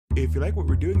If you like what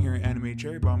we're doing here at Anime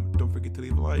Cherry Bomb, don't forget to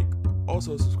leave a like.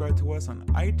 Also, subscribe to us on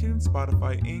iTunes,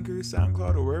 Spotify, Anchor,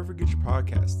 SoundCloud, or wherever you get your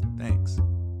podcasts. Thanks.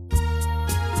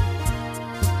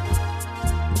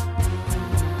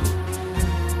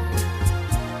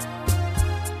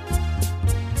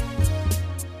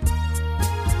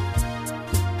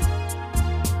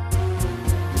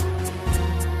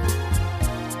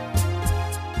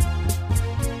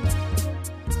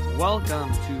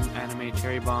 Welcome to Anime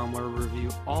Cherry Bomb, where we review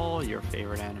all your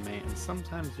favorite anime and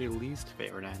sometimes your least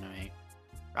favorite anime.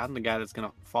 I'm the guy that's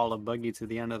gonna follow Buggy to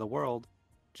the end of the world,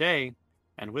 Jay,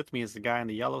 and with me is the guy in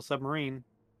the yellow submarine,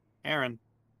 Aaron.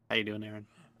 How you doing, Aaron?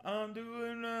 I'm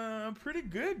doing pretty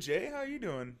good, Jay. How you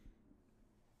doing?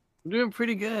 I'm doing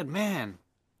pretty good, man.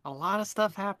 A lot of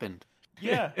stuff happened.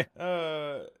 Yeah,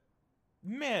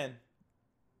 man,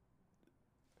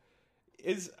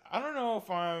 I don't know if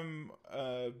I'm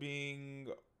being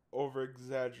over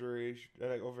exaggerating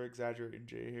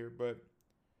Jay here, but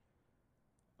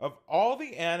of all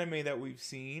the anime that we've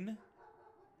seen,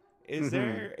 is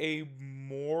there a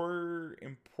more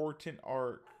important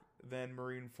arc than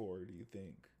Marineford, do you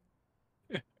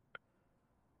think?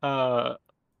 uh,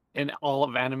 in all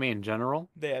of anime in general,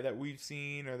 Yeah, that we've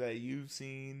seen or that you've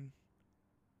seen.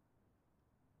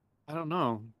 I don't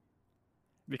know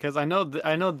because I know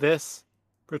this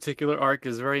particular arc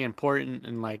is very important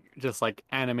in like just like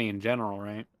anime in general,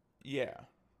 right? Yeah.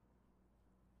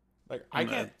 Like I And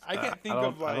can't I uh, can't I think don't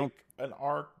of I don't like an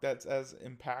arc that's as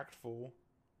impactful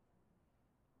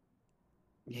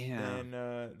yeah.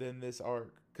 than this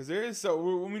arc, because there is I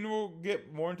mean we'll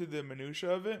get more into the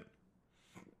minutia of it,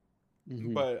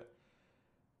 Hmm. but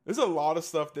there's a lot of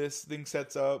stuff this thing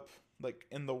sets up, like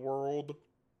in the world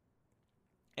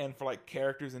and for like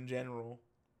characters in general,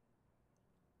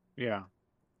 Yeah.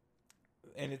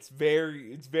 and it's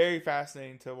very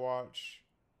fascinating to watch.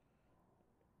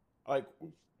 Like,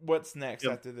 what's next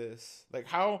Yep. after this? Like,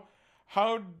 how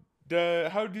how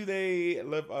do they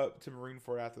live up to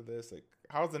Marineford after this? Like,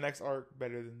 how's the next arc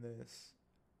better than this?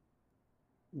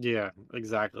 Yeah,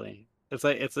 exactly. It's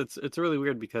like it's really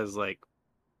weird because like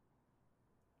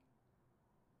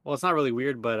well it's not really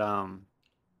weird but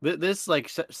this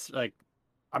like like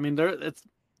I mean there it's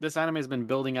this anime has been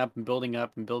building up and building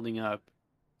up and building up,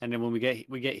 and then when we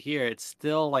get here it's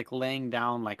still like laying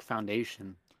down like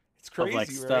foundation It's of like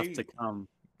crazy, stuff to right? come.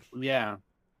 Yeah, and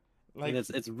Like,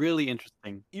 it's really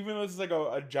interesting. even though it's like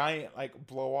a giant like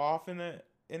blow off in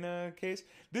a case,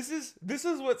 this is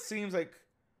what seems like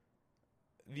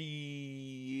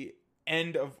the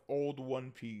end of old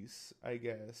One Piece, I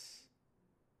guess.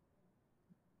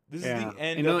 This is Yeah. the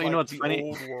You end know of you know like what's the funny?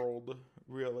 old world,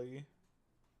 really.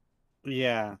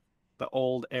 Yeah. The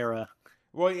old era.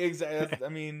 Well, exactly. I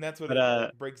mean, that's what But it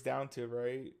like breaks down to,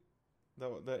 right?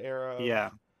 The era of yeah.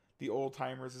 the old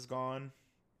timers is gone.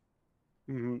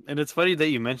 And it's funny that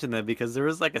you mentioned that because there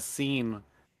was like a scene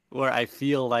where I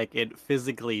feel like it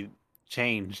physically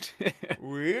changed.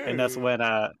 And that's Really?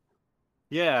 when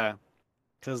yeah,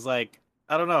 cuz like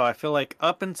I don't know, I feel like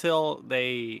up until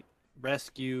they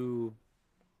rescue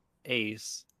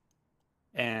Ace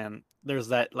and there's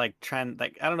that like trend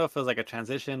like I don't know if it was like a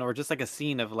transition or just like a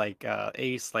scene of like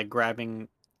Ace like grabbing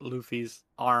Luffy's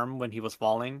arm when he was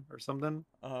falling or something,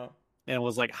 Uh, and it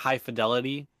was like high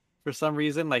fidelity for some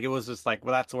reason. Like it was just like,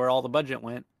 well, that's where all the budget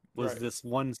went, was right. this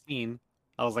one scene.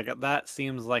 I was like, that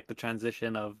seems like the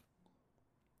transition of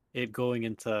it going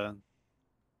into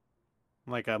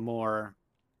like a more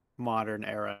modern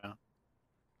era.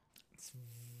 It's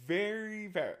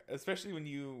very, especially when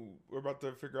we're about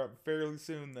to figure out fairly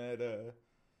soon that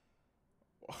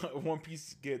One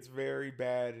Piece gets very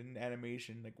bad in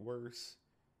animation, like worse.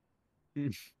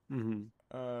 Hmm.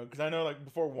 Because I know like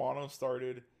before Wano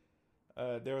started,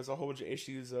 there was a whole bunch of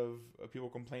issues of people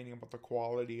complaining about the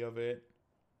quality of it.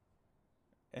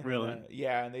 And then Really?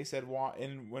 yeah, and they said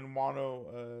and when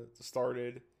Wano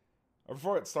started, or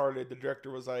before it started, the director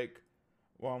was like,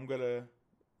 "Well, I'm gonna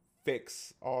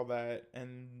fix all that,"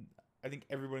 and I think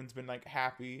everyone's been like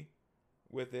happy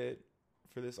with it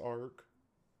for this arc.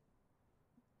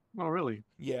 Oh, really?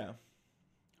 Yeah,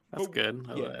 That's but good.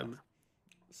 yeah, At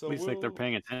so least like they're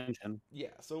paying attention.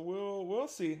 we'll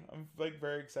see. I'm like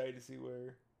very excited to see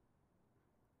where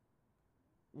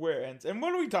it ends. And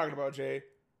what are we talking about, Jay?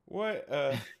 What?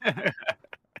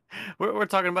 We're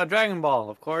talking about Dragon Ball,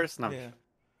 of course. No, Yeah,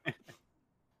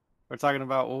 we're talking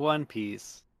about One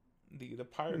Piece. the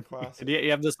pirate Do classic. you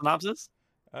have the synopsis?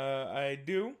 I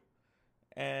do,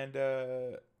 and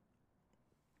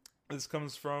this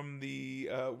comes from the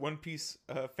One Piece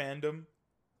fandom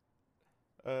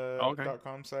Okay.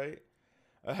 .com site.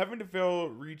 Having to fail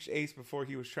reached Ace before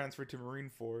he was transferred to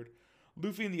Marineford.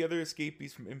 Luffy and the other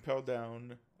escapees from Impel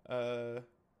Down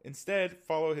instead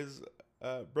follow his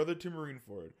brother to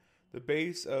Marineford, the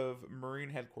base of Marine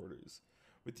headquarters.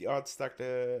 With the odds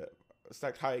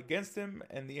stacked high against him,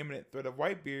 and the imminent threat of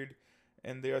Whitebeard,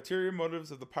 and the ulterior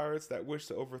motives of the pirates that wish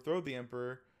to overthrow the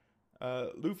Emperor,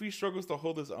 Luffy struggles to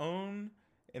hold his own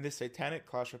in this titanic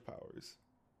clash of powers.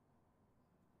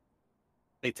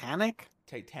 Titanic?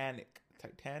 Titanic.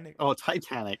 Oh,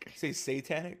 Titanic. Say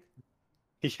satanic.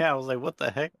 Yeah, I was like, what the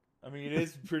heck? I mean, it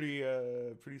is pretty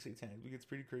satanic. It gets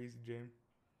pretty crazy, James.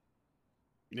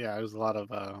 Yeah, there's a lot of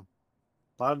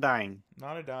dying.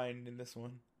 Not a dying in this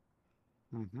one.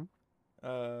 Mm-hmm.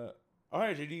 All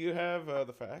right, do you have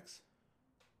the facts?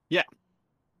 Yeah.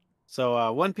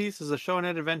 So, One Piece is a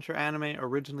shonen adventure anime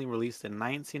originally released in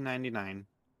 1999.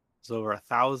 It's over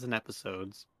 1,000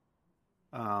 episodes.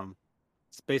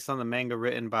 It's based on the manga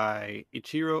written by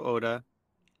Ichiro Oda.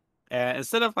 And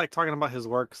instead of like talking about his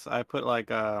works, I put like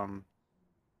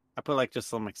just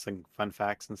some fun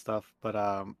facts and stuff. But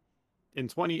in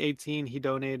 2018, he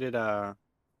donated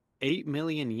 8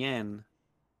 million yen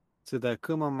to the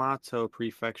Kumamoto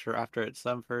prefecture after it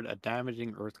suffered a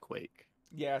damaging earthquake.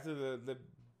 Yeah, after the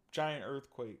giant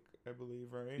earthquake, I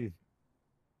believe, right?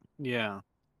 Yeah.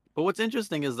 But what's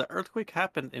interesting is the earthquake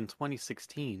happened in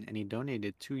 2016 and he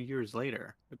donated 2 years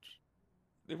later, which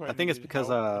I think it's because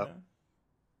help,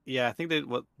 yeah, I think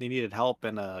they needed help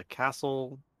and a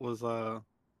castle was like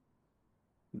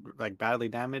badly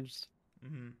damaged.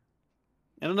 Mm-hmm.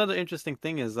 And another interesting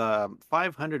thing is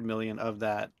 500 million of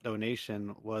that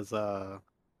donation was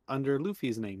under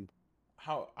Luffy's name.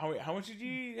 How much did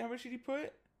he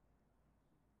put?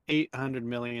 800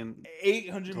 million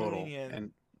 800 total. million yen.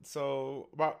 And so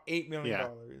about $8 million.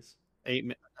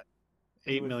 Yeah.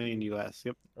 8 million US.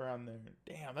 Yep. Around there.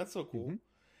 Damn, that's so cool. Mm-hmm.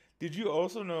 Did you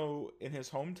also know in his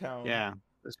hometown? Yeah.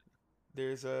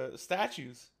 There's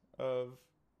statues of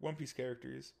One Piece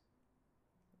characters.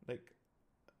 Like.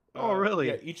 Oh really?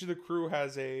 Yeah. Each of the crew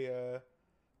has a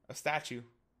statue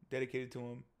dedicated to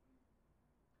him.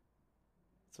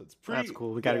 So it's pretty. That's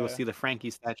cool. We got to go see the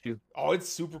Frankie statue. Oh, it's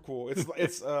super cool.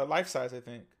 It's life size, I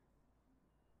think.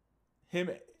 Him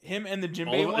and the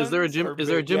Jinbei one. Is there a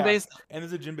Jinbei? Yeah. And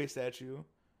there's a Jinbei statue.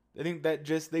 I think that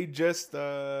they just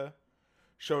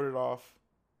showed it off,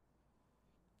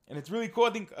 and it's really cool. I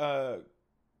think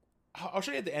I'll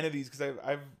show you at the end of these because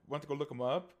I've went to go look them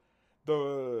up.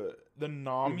 The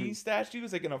Nami statue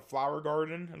is like in a flower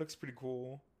garden. It looks pretty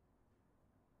cool.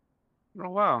 Oh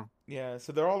wow. Yeah,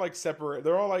 so they're all like separate.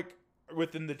 They're all like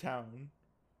within the town.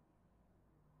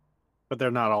 But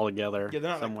they're not all together. Yeah,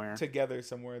 they're not somewhere. Like, together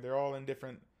somewhere. They're all in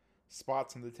different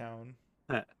spots in the town.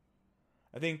 I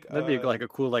think that'd be like a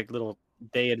cool like little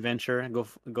day adventure and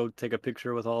go take a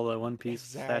picture with all the One Piece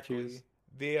statues.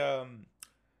 I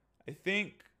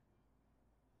think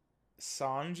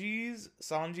Sanji's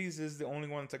is the only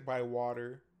one that's like by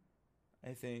water.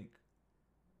 I think.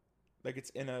 Like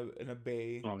it's in a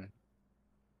bay. Okay.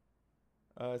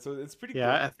 So it's pretty cool.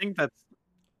 Yeah, I think that's.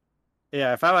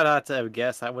 Yeah, if I would have to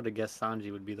guess, I would have guessed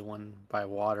Sanji would be the one by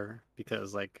water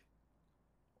because like.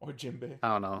 Or Jinbei. I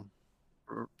don't know.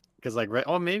 Because like,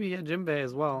 maybe yeah, Jinbei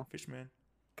as well. Fishman.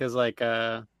 Because like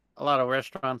a lot of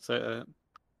restaurants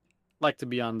like to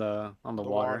be on the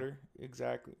water.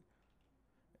 Exactly.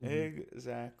 Mm-hmm.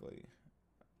 Exactly.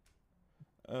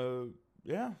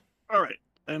 Yeah. All right,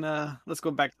 and let's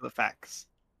go back to the facts.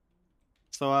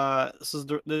 So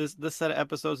this set of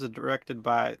episodes is directed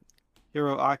by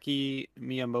Hiroaki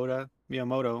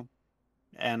Miyamoto,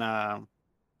 and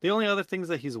the only other things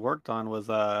that he's worked on was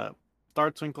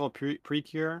Star Twinkle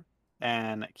Precure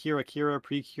and Kira Kira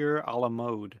Precure a la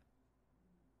mode.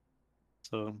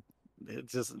 So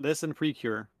it's just this and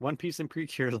Precure. One Piece and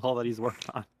Precure is all that he's worked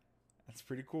on. That's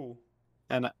pretty cool.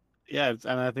 And yeah,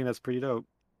 and I think that's pretty dope.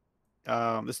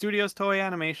 The studio's Toei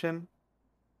Animation.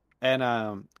 And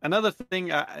another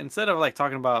thing, instead of like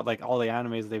talking about like all the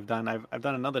animes they've done, I've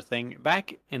done another thing.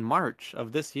 Back in March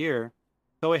of this year,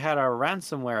 Toei had a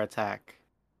ransomware attack,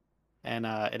 and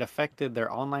it affected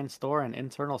their online store and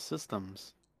internal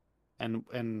systems, and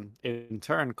in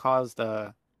turn caused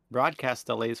broadcast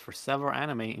delays for several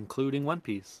anime, including One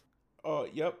Piece. Oh,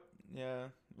 yep, yeah.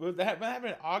 Well, that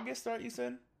happened in August, right? You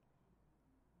said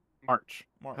March.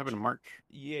 Happened in March.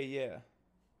 Yeah.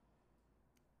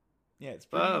 Yeah, it's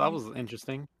pretty. That was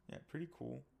interesting. Yeah, pretty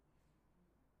cool.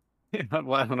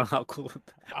 Well, I don't know how cool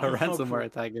a ransomware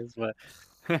attack is, but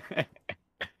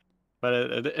but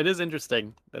it is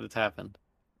interesting that it's happened.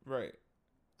 Right.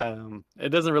 It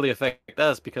doesn't really affect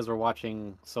us because we're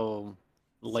watching so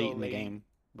late in the game,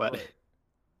 but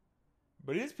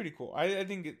it is pretty cool. I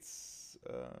think it's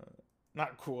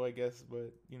Not cool, I guess,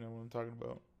 but you know what I'm talking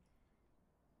about.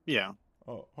 Yeah.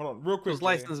 Oh, hold on, real It was quick, Jay.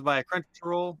 licensed by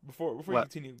Crunchyroll. Before you What?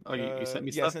 continue, Oh, you sent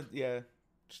me yeah, stuff? yeah,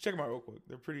 just check them out real quick.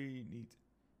 They're pretty neat.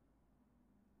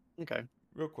 Okay.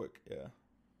 Real quick, yeah.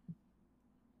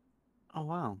 Oh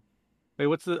wow. Wait,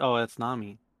 what's the? Oh, that's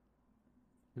Nami.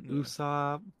 Yeah.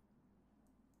 Usopp.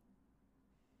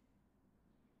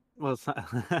 Well, it's not...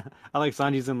 I like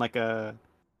Sanji's in like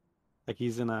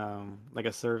he's in like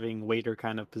a serving waiter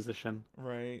kind of position.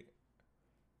 Right.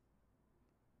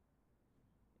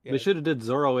 They Yeah. should have did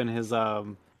Zoro in his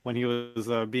when he was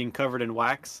being covered in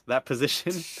wax, that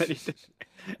position that he did.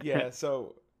 Yeah.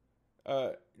 So,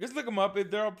 just look them up.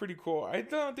 They're all pretty cool. I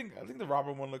think the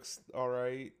Robin one looks all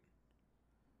right.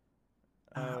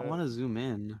 I Uh, want to zoom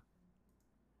in.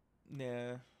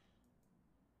 yeah.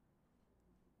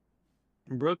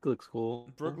 Brooke looks cool.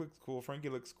 Brooke looks cool. Frankie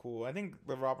looks cool. I think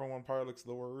the Robin one probably looks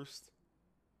the worst.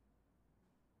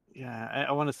 Yeah,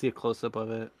 I want to see a close up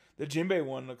of it. The Jinbei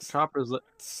one looks Chopper's look.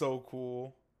 so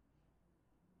cool.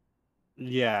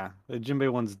 Yeah, the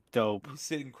Jinbei one's dope. He's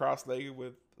sitting cross-legged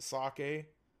with sake,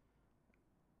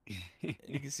 and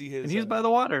you can see And his he's by the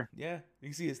water. yeah, you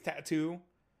can see his tattoo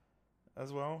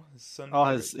as well. His Sun Oh,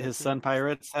 Pirate his tattoo. Sun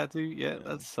Pirates tattoo. Yeah, Yeah.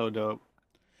 that's so dope.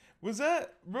 Was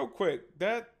that real quick?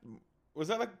 That was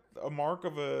that like a mark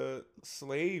of a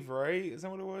slave, right? Is that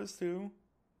what it was too?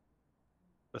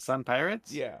 The Sun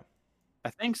Pirates? Yeah, I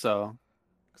think so.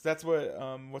 because that's what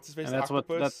what's his face And that's what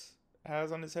that. octopus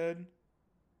has on his head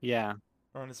Yeah,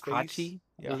 or on his face. Hachi.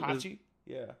 Yeah, Hachi.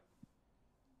 Yeah,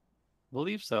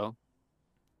 Believe so.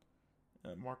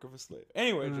 mark of a slave.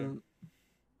 Anyway, Jim. Mm,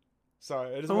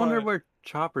 Sorry, I just I wonder want where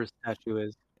Chopper's statue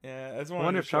is. yeah, I just I wanted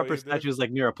wonder to if show you Chopper's that. statue is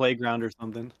like near a playground or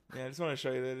something. Yeah, I just want to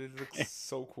show you that it looks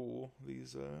so cool.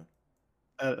 These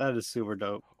That is super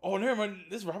dope. oh, never mind.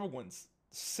 This Robin one's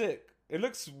sick. It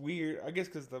looks weird. I guess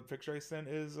because the picture I sent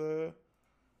is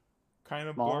kind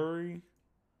of Small. blurry,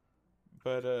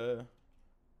 but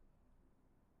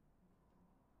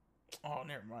oh,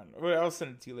 never mind. Well, I'll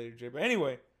send it to you later, Jay. But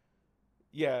anyway,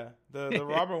 yeah, the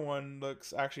Robin one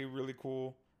looks actually really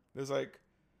cool. There's like,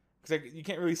 cause like you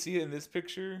can't really see it in this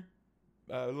picture,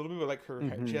 a little bit, but like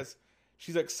Hmm.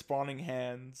 she's like spawning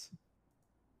hands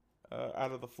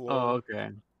out of the Oh, floor, okay.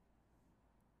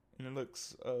 and it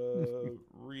looks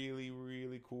really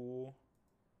really cool.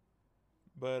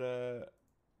 But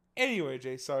anyway,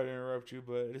 Jay, sorry to interrupt you,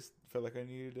 but I just felt like I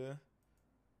needed to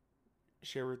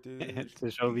share with you To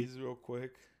show me. these real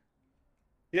quick.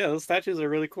 Yeah, those statues are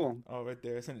really cool. Oh, right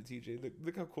there. I sent it to TJ.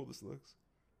 Look how cool this looks.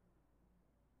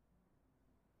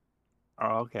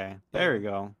 Oh, okay. There Yeah. we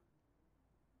go.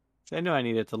 So I knew I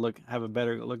needed to have a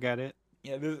better look at it.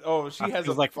 Yeah. Oh, she has a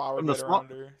Because like flower from the bed small, around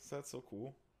her. So that's so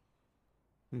cool.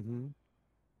 mm-hmm.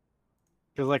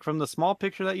 Because like from the small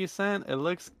picture that you sent,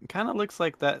 it kind of looks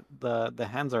like that the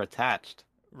hands are attached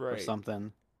or Right.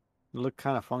 something. It looked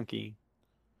kind of funky.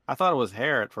 I thought it was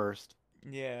hair at first.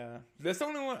 Yeah. That's the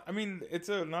only one. I mean, it's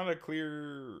a not a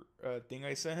clear thing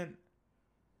I sent,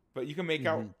 but you can make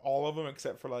out Hmm. all of them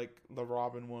except for like the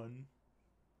Robin one.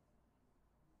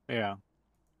 Yeah.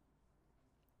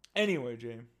 Anyway,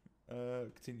 Jay.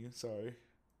 Continue. Sorry.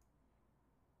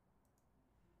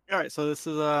 All right, so this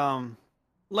is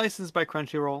licensed by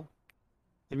Crunchyroll.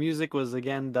 The music was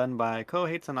again done by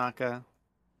Kohei Tanaka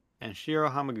and Shiro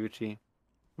Hamaguchi.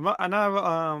 And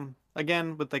I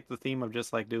again with like the theme of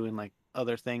just like doing like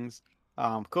other things.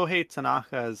 Kohei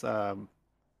Tanaka is uh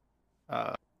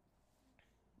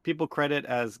people credit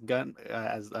as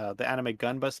the anime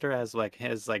Gunbuster as like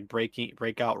his like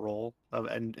breakout role of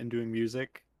in doing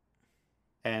music.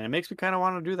 And it makes me kind of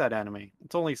want to do that anime.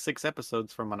 It's only 6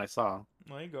 episodes from what I saw.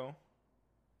 There you go.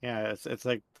 Yeah, it's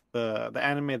like the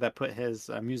anime that put his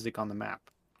music on the map.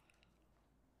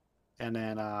 And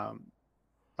then I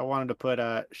wanted to put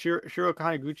Shiro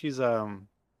Kaneguchi's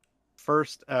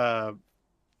first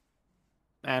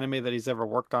anime that he's ever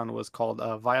worked on was called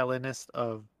Violinist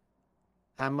of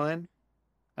Hamelin.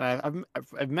 And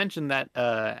I've mentioned that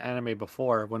anime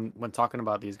before when talking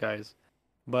about these guys.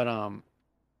 But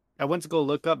I went to go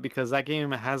look up because that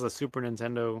game has a Super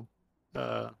Nintendo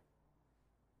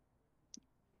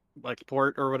like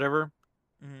port or whatever.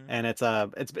 Hmm. And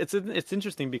it's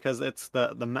interesting because it's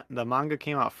the manga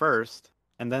came out first,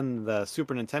 and then the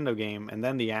Super Nintendo game, and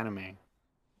then the anime.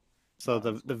 So Oh,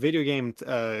 that's the cool. video game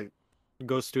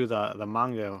goes through the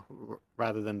manga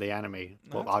rather than the anime. No, Well,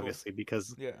 that's cool. obviously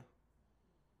because Yeah.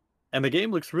 and the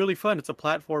game looks really fun. It's a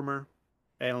platformer,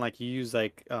 and like you use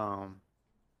like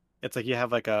it's like you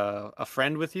have like a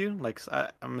friend with you. Like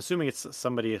I'm assuming it's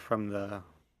somebody from the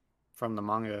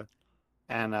manga,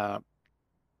 and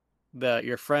the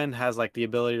your friend has like the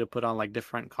ability to put on like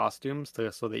different costumes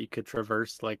to so that you could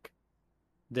traverse like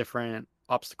different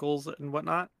obstacles and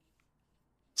whatnot.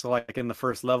 So like in the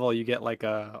first level, you get like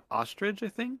a ostrich, I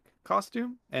think,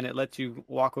 costume, and it lets you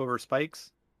walk over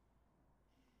spikes.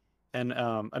 And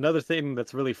another thing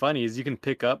that's really funny is you can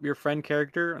pick up your friend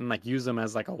character and like use them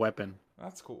as like a weapon.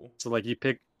 That's cool. So like you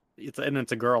pick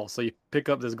it's a girl, so you pick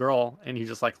up this girl and you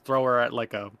just like throw her at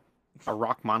like a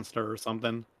rock monster or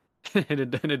something, and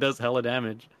it does hella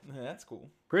damage. Yeah, that's cool.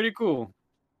 Pretty cool.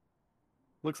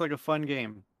 Looks like a fun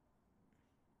game.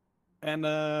 And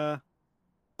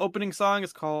opening song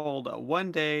is called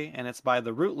One Day, and it's by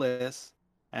The Rootless.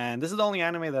 And this is the only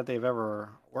anime that they've ever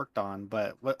worked on.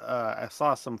 But I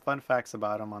saw some fun facts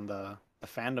about them on the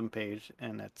fandom page,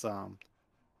 and it's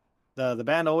the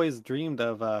band always dreamed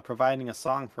of providing a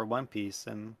song for One Piece,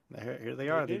 and here they They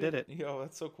are. They did did it. it. Yo,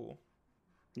 that's so cool.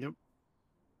 Yep.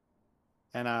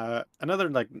 And another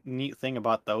like neat thing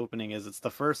about the opening is it's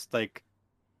like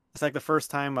the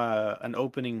first time an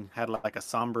opening had like a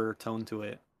somber tone to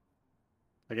it.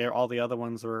 Like all the other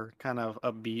ones were kind of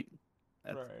upbeat.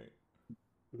 Right.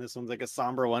 This one's like a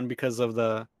somber one because of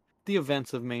the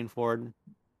events of Mainford,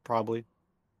 probably.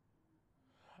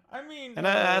 I mean, And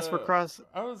as for Cross,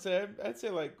 I would say I'd say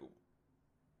like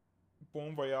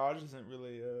Bon Voyage isn't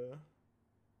really a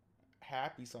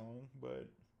happy song, but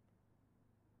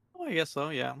oh, I guess so,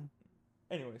 yeah.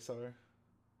 anyway, sorry.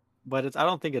 But I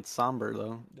don't think it's somber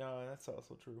though. No, that's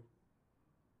also true.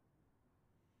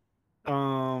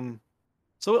 Um,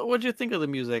 so what'd you think of the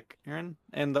music, Aaron,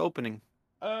 and the opening?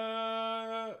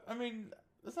 I mean,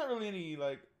 there's not really any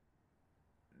like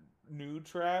new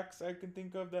tracks I can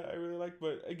think of that I really like,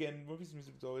 but again, One Piece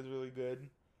music is always really good.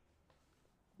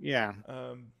 Yeah.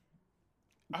 Um,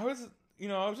 I was,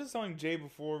 I was just telling Jay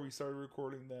before we started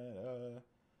recording that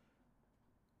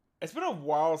it's been a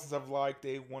while since I've liked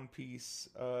a One Piece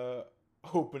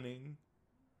opening,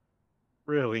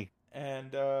 Really?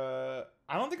 and I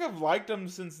don't think I've liked them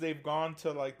since they've gone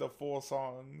to like the full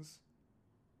songs.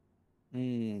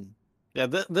 Mm. Yeah,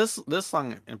 this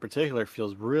song in particular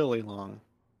feels really long.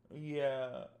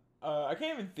 Yeah, I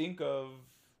can't even think of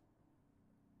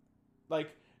like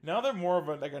now they're more of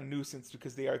a nuisance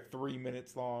because they are 3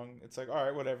 minutes long. It's like all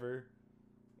right, whatever.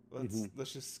 Hmm.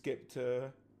 Let's just skip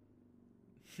to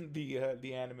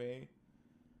the anime.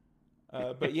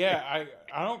 But yeah,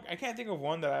 I can't think of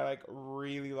one that I like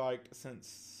really liked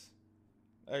since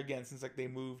like they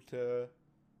moved to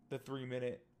the 3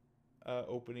 minute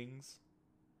openings.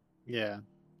 Yeah.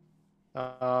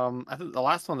 I think the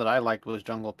last one that I liked was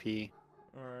Jungle P,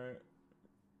 All right.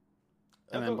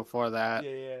 and That's then the Yeah,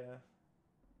 yeah.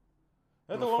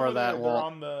 That's the one before where that, well,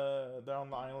 they're on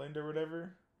the island or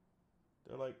whatever.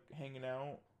 They're like hanging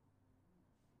out.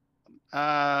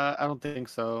 I don't think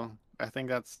so. I think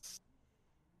that's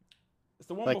It's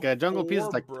the one like Jungle P is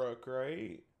before like Brook,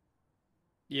 right?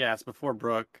 yeah, it's before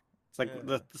Brook. It's like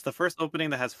Yeah. it's the first opening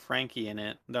that has Frankie in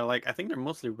it. They're like I think they're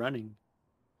mostly running.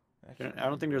 I can't I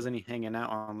don't think there's remember. any hanging out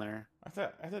on there. I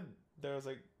thought there was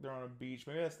like they're on a beach.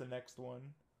 Maybe that's the next one.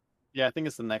 Yeah, I think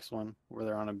it's the next one where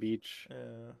they're on a beach.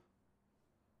 Yeah.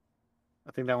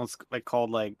 I think that one's like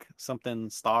called like something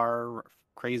Star,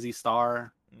 Crazy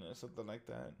Star. Yeah, something like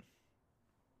that.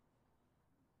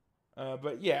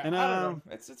 But yeah, And I don't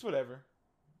know. It's whatever.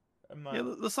 I'm yeah,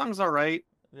 not. the song's all right.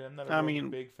 Yeah, I'm not a I real mean,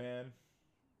 big fan.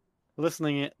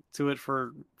 listening to it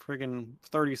for friggin'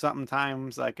 30 something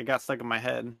times, like it got stuck in my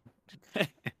head.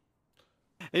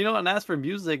 And as for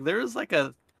music, there's like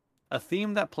a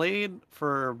theme that played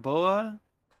for Boa.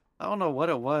 I don't know what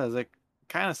it was. It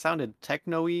kind of sounded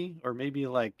techno-y or maybe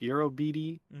like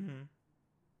Eurobeaty. Mm-hmm.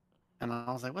 And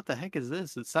I was like, what the heck is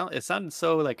this? It sounded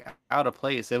so like out of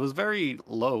place. It was very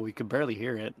low. We could barely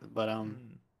hear it, but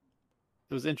Mm.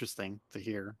 it was interesting to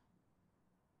hear.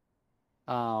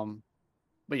 Um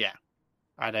but yeah,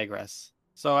 I digress.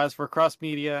 So as for cross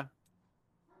media,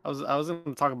 I was going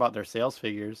to talk about their sales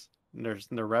figures, and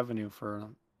their revenue for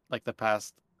like the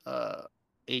past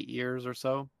 8 years or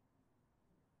so.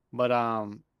 But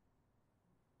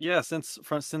yeah, since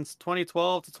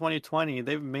 2012 to 2020,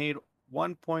 they've made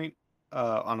 1 point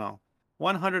oh no,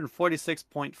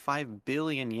 146.5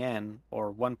 billion yen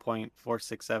or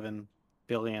 1.467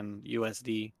 billion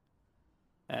USD.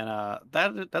 And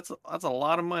that's a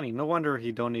lot of money. No wonder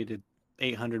he donated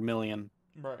 800 million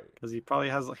Right. because he probably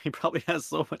has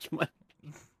so much money.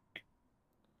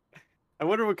 I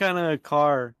wonder what kind of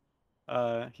car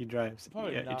he drives.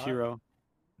 Probably Yeah, not. Ichiro.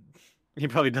 He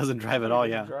probably doesn't drive at Probably all, doesn't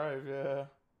yeah. drive. Yeah.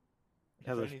 He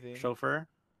If has a anything, chauffeur.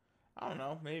 I don't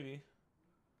know. Maybe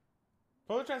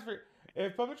public transport.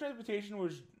 If public transportation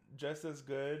was just as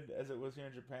good as it was here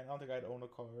in Japan. I don't think I'd own a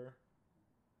car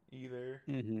either.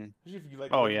 Hmm. Especially if you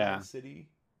like Oh live in yeah, the city.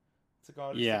 It's like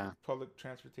all just like yeah. public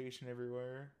transportation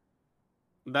everywhere.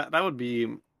 That would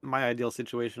be my ideal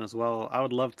situation as well. I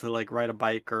would love to like ride a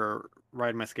bike or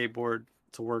ride my skateboard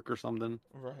to work or something.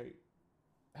 Right.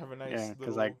 Have a Yeah, nice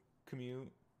because little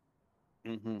commute.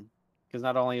 because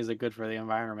not only is it good for the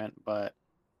environment, but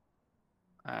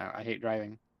I hate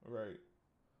driving. Right.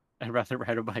 I'd rather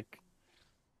ride a bike.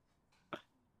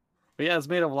 But yeah, it's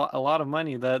made a lot of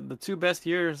money. The two best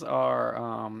years are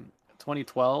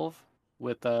 2012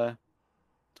 with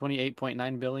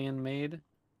 28.9 billion made,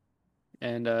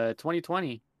 and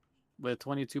 2020 with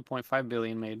 22.5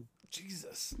 billion made.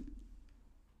 Jesus.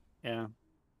 Yeah.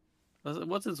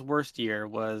 What's its worst year?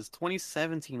 Was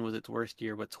 2017 was its worst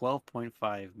year with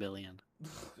 12.5 billion.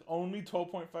 Only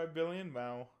 12.5 billion?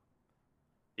 Wow.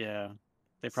 Yeah.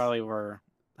 They probably were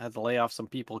had to lay off some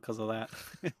people because of that.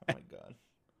 Oh my god.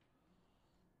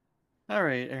 All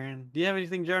right, Aaron. Do you have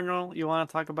anything general you want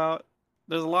to talk about?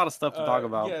 There's a lot of stuff to talk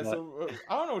about, Yeah, but so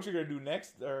I don't know what you're gonna do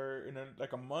next or in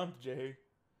like a month, Jay.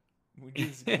 We do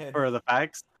this again. for the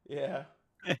facts, Yeah.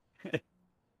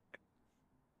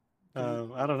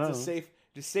 I don't Just know.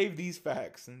 save these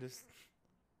facts and just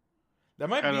I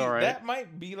know, right? that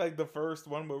might be like the first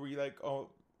one where we like, oh,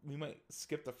 we might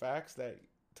skip the facts that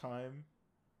time.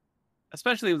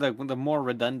 Especially like the more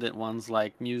redundant ones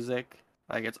like music.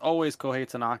 Like it's always Kohei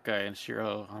Tanaka and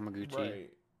Shiro Hamaguchi. Right.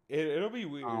 It'll be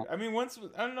Um, weird. I mean,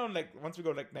 I don't know, like once we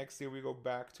go like next year, we go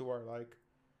back to our like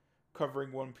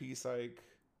covering One Piece like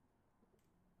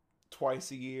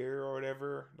twice a year or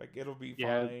whatever. Like it'll be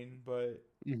yeah. fine. But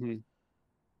Hmm.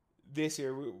 this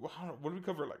year, what did we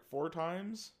cover like four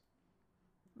times?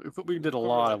 We We did a covered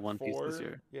lot of like One Piece this four.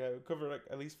 year. Yeah, we covered like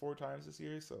at least four times this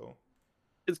year. So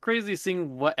It's crazy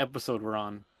seeing what episode we're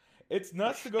on. it's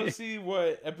nuts to go see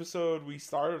what episode we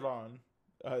started on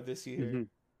this year, Hmm.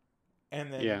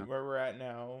 and then Yeah. where we're at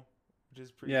now, which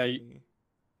is pretty Yeah, you, funny.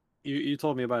 you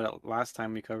told me about it last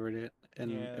time we covered it,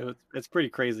 and Yeah, it's pretty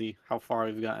crazy how far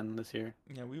we've gotten this year.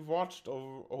 yeah, we've watched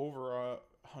over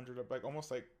 100, like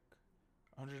almost like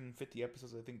 150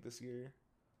 episodes, I think, this year.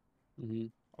 Hmm.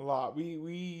 A lot.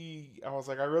 I was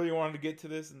like, I really wanted to get to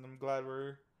this, and I'm glad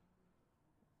we're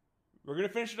gonna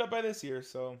finish it up by this year.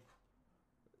 So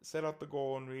set out the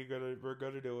goal, and we're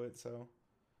gonna do it. So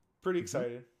pretty Hmm.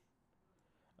 excited.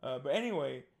 But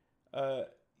anyway, uh,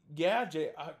 yeah,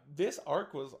 Jay, this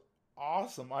arc was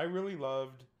awesome. I really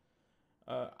loved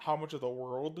how much of the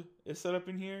world is set up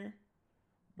in here.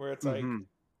 Where it's like, Hmm.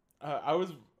 I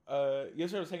was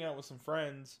yesterday I was hanging out with some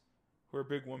friends who are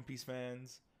big One Piece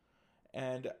fans,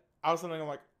 and I was thinking, I'm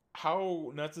like,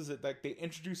 how nuts is it like they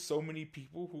introduce so many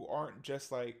people who aren't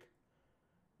just like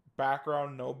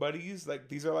background nobodies? Like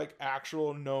these are like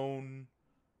actual known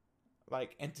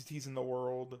like entities in the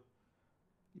world,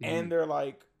 Hmm. and they're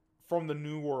like from the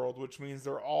new world, which means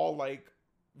they're all like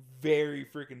very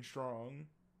freaking strong.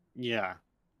 Yeah.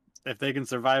 If they can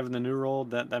survive in the new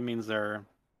world, that means they're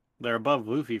above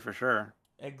Luffy for sure.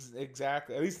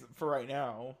 Exactly, at least for right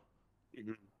now.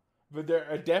 Hmm. But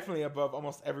they're definitely above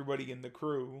almost everybody in the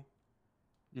crew.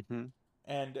 Hmm.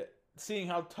 And seeing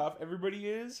how tough everybody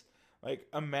is, like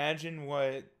imagine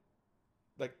what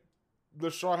like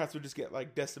the Straw Hats would just get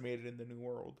like decimated in the new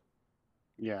world.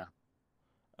 Yeah.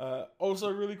 Also,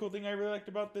 a really cool thing I really liked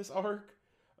about this arc,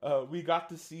 we got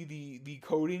to see the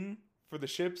coding for the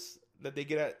ships that they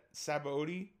get at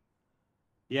Sabaody.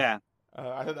 Yeah.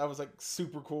 I thought that was like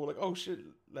super cool. Like, oh shit,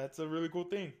 that's a really cool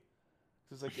thing. It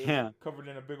was like Yeah. covered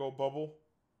in a big old bubble.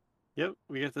 Yep.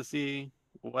 We get to see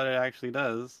what it actually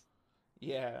does.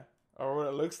 Yeah, or what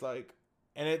it looks like,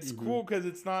 and it's Hmm. cool because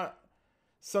it's not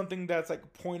something that's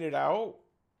like pointed out,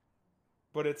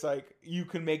 but it's like you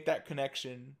can make that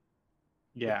connection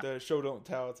with Yeah. the show don't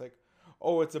tell. It's like,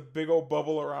 oh, it's a big old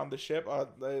bubble around the ship.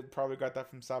 They probably got that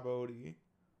from Sabaody.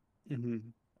 Hmm.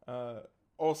 Uh,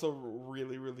 Also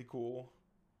really really cool.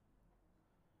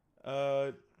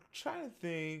 Uh, Trying to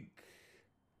think.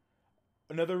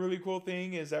 Another really cool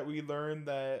thing is that we learned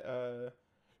that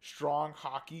strong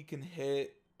hockey can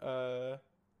hit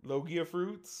Logia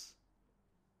fruits.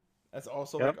 That's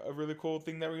also like Yep. a really cool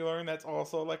thing that we learned. That's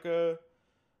also like a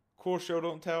cool show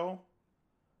don't tell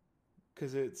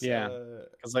because Yeah.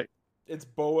 Cause like it's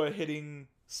Boa hitting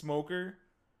Smoker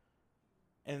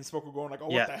and Smoker going like, "Oh,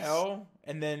 what the yes. hell?"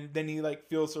 And then he like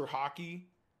feels her hockey,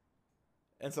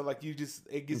 and so like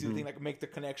it gives you the Hmm. thing like make the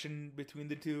connection between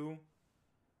the two.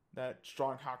 That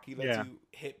strong hockey lets Yeah. you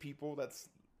hit people. That's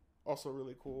also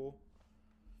really cool.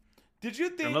 Did you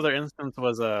think? Another instance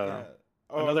was Yeah.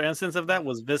 another Oh, instance of that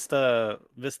was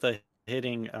Vista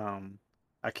hitting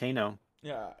Akano.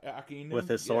 Yeah, Akainu. with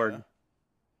his Yeah, sword.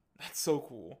 that's so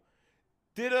cool.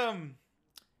 Did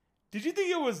did you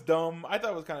think it was dumb? I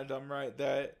thought it was kind of dumb, right?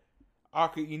 That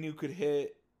Akainu could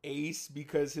hit Ace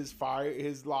because his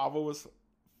lava was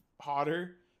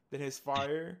hotter than his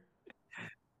fire.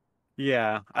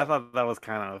 Yeah, I I, thought that was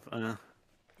kind of.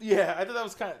 yeah, I thought that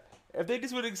was kind of. If they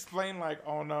just would explain like,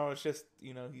 oh no, it's just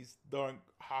he's throwing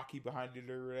hockey behind it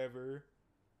or whatever.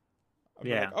 I'd be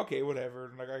Yeah. like, okay,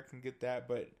 whatever. Like I can get that,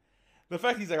 but the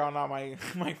fact he's like, oh no, my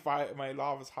fire, my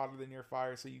lava's hotter than your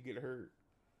fire, so you get hurt.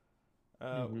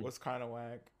 Hmm. Was kind of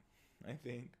whack. I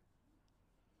think.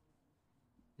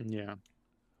 Yeah.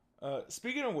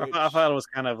 Speaking of I which, thought it was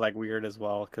kind of like weird as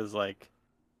well because like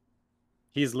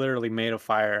he's literally made of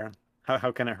fire.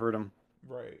 How can it hurt him?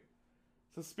 right.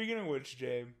 So speaking of which,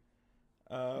 Jay,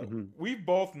 Hmm. we've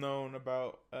both known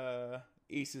about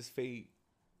Ace's fate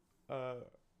uh,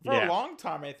 for a Yeah. long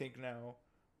time. I think now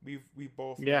we've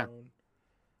both Yeah. known.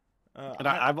 And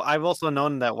I I've also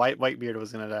known that Whitebeard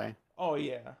was gonna die. oh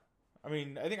yeah, I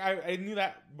mean I think I knew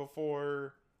that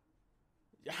before.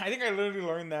 I think I literally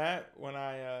learned that when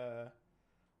I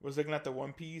was looking at the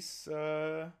One Piece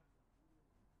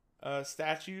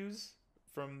statues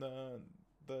from the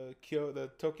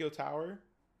Tokyo Tower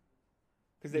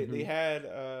because they Hmm.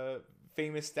 had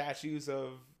famous statues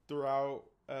of throughout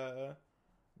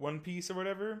One Piece or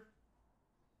whatever,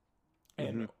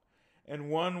 and Hmm.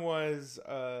 one was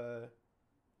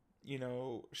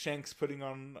Shanks putting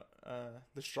on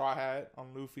the straw hat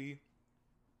on Luffy,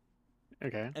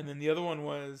 Okay. and then the other one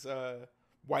was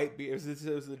Whitebeard.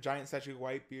 It was a giant statue of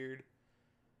Whitebeard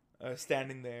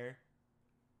standing there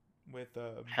with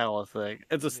Hell, it's like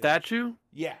it's a yeah. statue.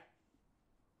 Yeah,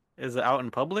 Is it out in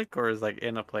public or is it, like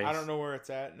in a I don't place? know where it's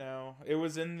at now. It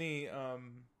was in the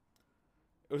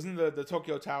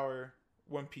Tokyo Tower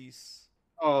One Piece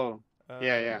Oh,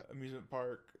 yeah, yeah. amusement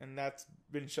park, and that's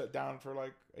been shut down for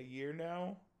like a year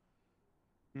now.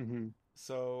 Hmm.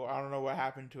 So I don't know what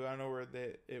happened to it. I don't know where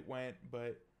it went,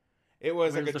 but it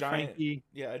was like Where's a the giant, Frankie?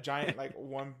 yeah, a giant like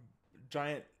one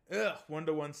giant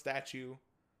 1-to-1 statue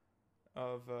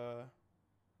of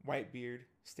Whitebeard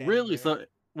standing Really? there. So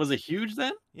was it huge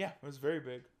then? Yeah, it was very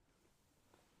big.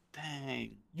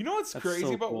 Dang, You know what's that's crazy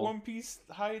so about cool. One Piece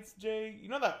heights, Jay? You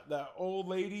know that old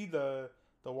lady, the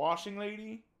washing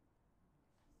lady.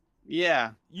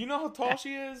 Yeah. You know how tall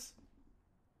she is?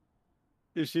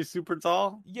 Is she super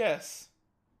tall? Yes,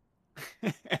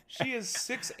 she is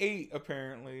 6'8"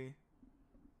 apparently.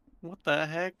 What the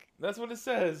heck? That's what it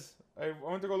says. I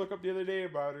went to go look up the other day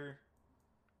about her.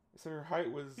 It said her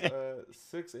height was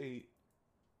 6'8".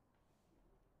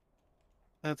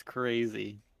 That's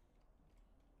crazy.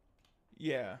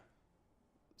 Yeah.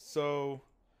 So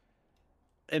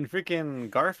And freaking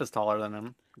Garf is taller than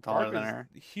him. Taller Garp than is her.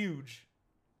 huge.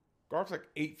 Garp's like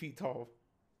 8 feet tall.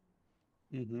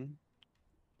 Hmm. And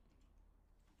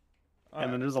Uh,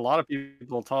 then there's a lot of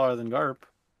people taller than Garp.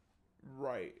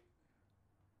 right.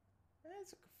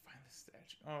 Let's find the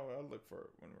statue. Oh, I'll look for it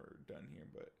when we're done here.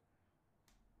 But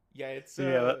yeah,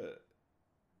 Yeah,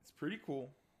 it's pretty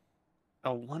cool. a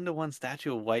 1-to-1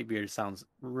 statue of Whitebeard sounds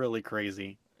really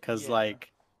crazy. Cause Yeah.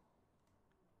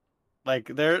 like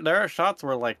there are shots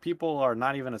where like people are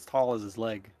not even as tall as his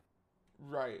leg.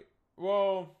 Right.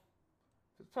 Well,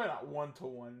 it's probably not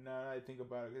 1-to-1. Now that I think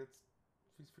about it,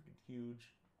 he's freaking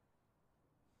huge.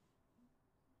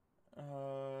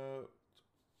 Uh,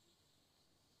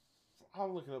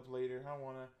 I'll look it up later. I don't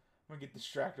wanna. I'm gonna get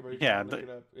distracted by you trying Yeah, to look it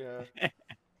up. Yeah.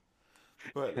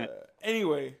 But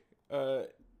anyway, uh,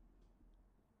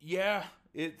 yeah,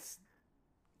 it's.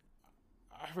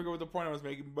 I forget what the point I was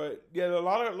making, but yeah, a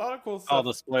lot of cool all stuff.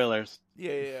 the spoilers.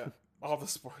 Yeah, yeah, yeah. All the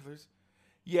spoilers.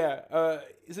 Yeah.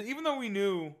 So even though we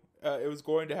knew it was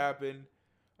going to happen,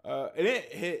 it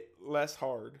didn't hit less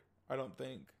hard. I don't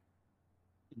think.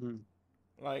 Mhm.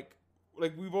 Like,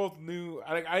 we both knew.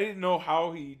 I didn't know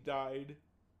how he died.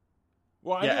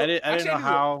 Well, I Yeah, knew. I didn't Actually, I know knew.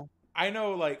 how. I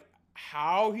know like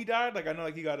how he died. Like I know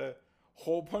like he got a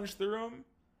hole punched through him,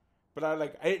 but I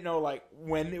didn't know like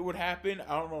when it would happen.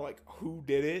 I don't know like who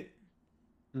did it.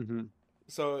 Hmm.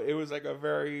 So it was like a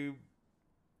very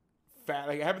fast.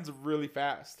 Like it happens really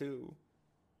fast too.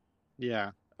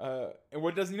 Yeah. And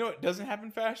what doesn't it doesn't happen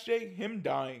fast, Jake? Him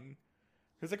dying.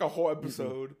 There's like a whole Hmm.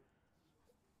 episode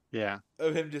Yeah.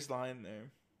 of him just lying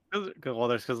there. Well,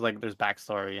 because like there's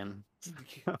backstory and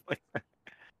stuff like that.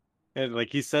 And like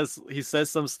he says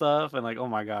some stuff and like oh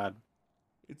my god.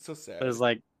 It's so sad. There's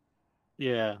like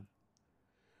yeah.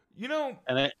 You know,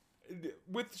 And it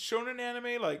with shonen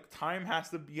anime, like time has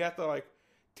to. You have to like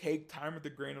take time with a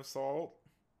grain of salt.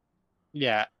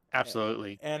 yeah,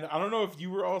 absolutely. And I don't know if you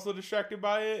were also distracted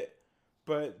by it,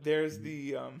 But there's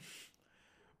the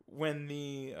when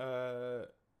the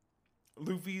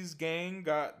Luffy's gang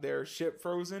got their ship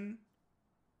frozen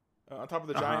on top of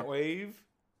the Uh-huh. giant wave.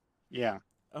 Yeah.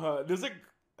 There's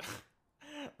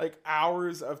like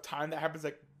hours of time that happens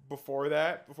like before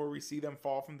that, before we see them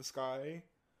fall from the sky.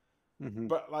 Hmm.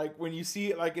 But like when you see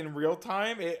it like in real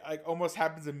time, it like almost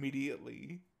happens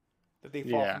immediately that they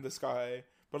fall Yeah. from the sky.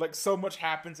 But like so much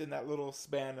happens in that little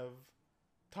span of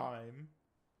time.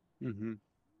 Hmm.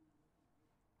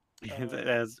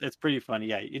 Uh, It's pretty funny.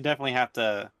 Yeah, you definitely have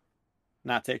to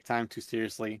not take time too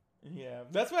seriously. yeah,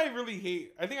 that's why I really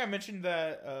hate. I think I mentioned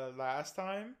that last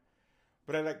time,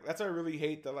 but I like that's why I really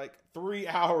hate the like 3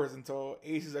 hours until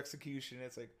Ace's execution.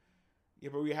 It's like, yeah,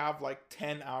 but we have like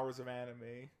 10 hours of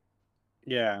anime.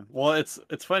 Yeah. Well, it's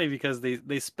funny because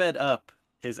they sped up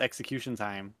his execution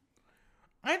time,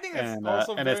 I think that's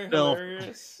also and it's very still.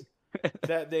 hilarious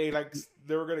that they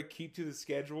were gonna keep to the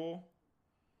schedule.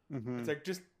 It's Hmm. like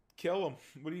just kill him.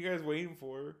 What are you guys waiting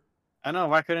for? I know.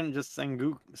 Why couldn't just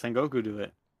Sengoku do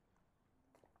it?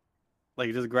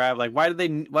 Like just grab. Like why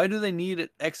do they need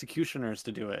executioners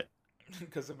to do it?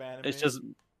 Because of It's anime. just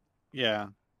yeah.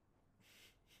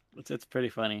 It's pretty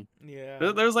funny. Yeah.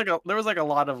 There was like a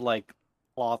lot of like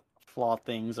flaw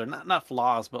things, or not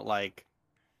flaws, but like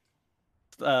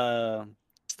uh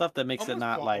stuff that makes it Almost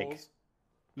not plot like, holes.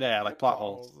 yeah, Yeah, like plot plot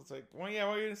holes. holes. It's like, well, yeah,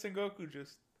 why didn't Sengoku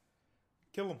just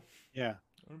kill him? Yeah.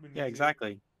 Would have been Yeah, easier.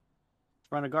 exactly.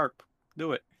 Run a Garp.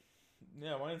 Do it.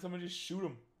 Yeah, why didn't someone just shoot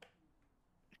him?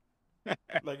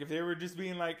 Like, if they were just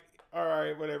being like, all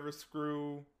right, whatever,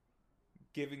 screw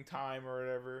giving time or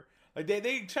whatever. Like, they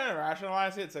trying to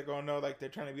rationalize it. It's like, oh no, like, they're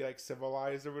trying to be like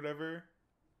civilized or whatever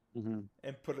Hmm.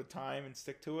 and put a time and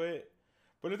stick to it.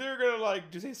 But if they were gonna,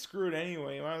 like, just say screw it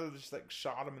anyway, might as well just, like,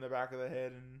 shot him in the back of the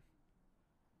head and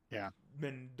Yeah.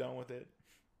 been done with it.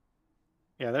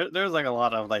 Yeah, there's like a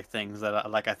lot of like things that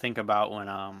I think about when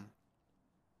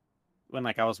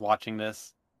like I was watching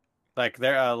this. Like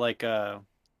there the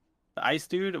ice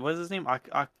dude, what's his name?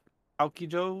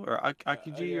 Aokijo or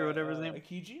Akiji or Yeah, whatever his name.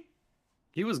 Akiji.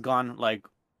 He was gone like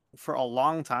for a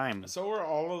long time. So were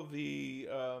all of the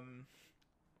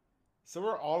so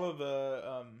were all of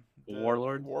The the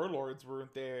warlords. warlords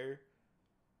weren't there.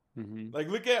 Hmm. Like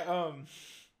look at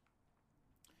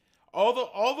all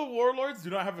the warlords do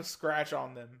not have a scratch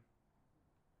on them.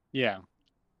 Yeah,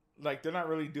 Like they're not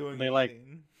really doing they like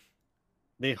anything.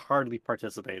 they hardly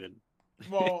participated.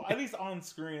 Well, at least on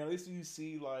screen, at least you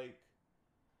see like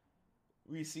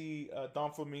we see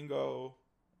Don Flamingo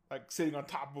like sitting on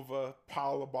top of a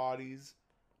pile of bodies,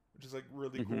 which is like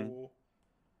really Hmm. cool.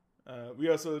 We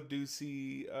also do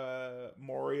see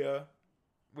Moria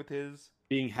with his,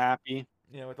 Being happy.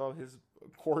 with all his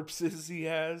corpses he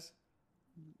has.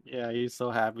 Yeah, he's so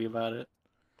happy about it.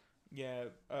 Yeah,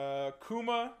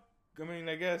 Kuma. I mean,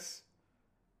 I guess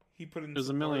he put in There's a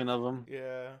some million work. of them.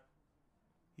 Yeah,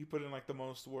 he put in like the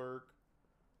most work.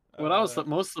 What I was Uh,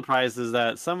 most surprised is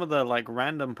that some of the like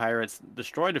random pirates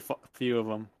destroyed few of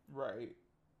them. right.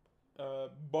 I was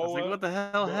like, Boa. what the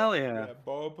hell? Hell yeah. Yeah,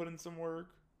 Boa put in some work.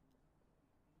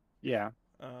 Yeah.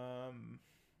 Um,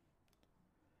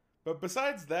 but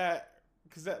besides that,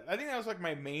 because I think that was like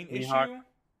my main Mihawk. issue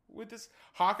with this.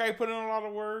 Hawkeye put in a lot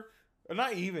of work. Or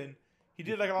not even. He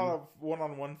did like a lot of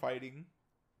one-on-one fighting.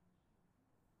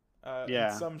 And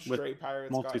Yeah, some with stray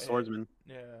pirates mostly got hit. swordsmen.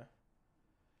 Yeah.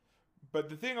 But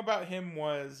the thing about him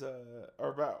was, or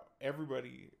about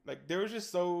everybody, like there was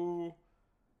so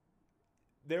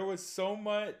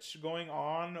much going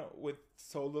on with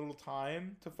so little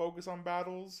time to focus on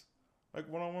battles, like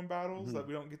one-on-one battles, Hmm. that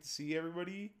we don't get to see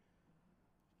everybody.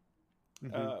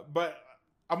 Hmm. But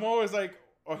I'm always like,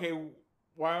 okay,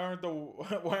 why aren't the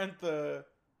why aren't the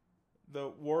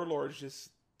warlords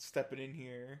just stepping in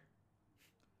here?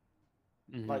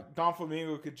 Hmm. Like Don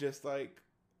Flamingo could just like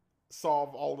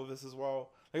solve all of this as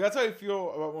well. Like that's how I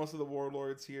feel about most of the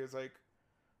warlords here. Is like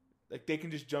they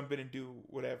can just jump in and do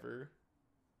whatever.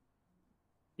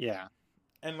 Yeah,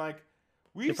 And like they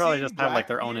we've probably seen just have like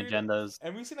their own Blackbeard, agendas.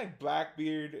 and we've seen like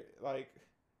Blackbeard like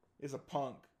is a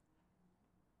punk.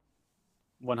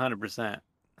 100%.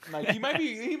 Like he might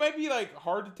be like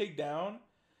hard to take down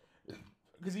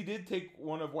because he did take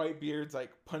one of Whitebeard's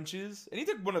like punches, and he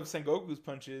took one of Sengoku's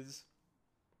punches.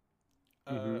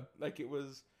 Hmm. Like it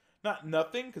was not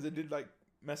nothing because it did like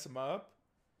mess him up,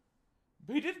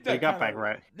 but he did They like got kind back of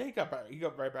right. he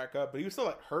got right back up, but he was still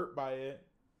like hurt by it.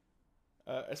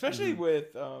 Especially Hmm. with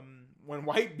when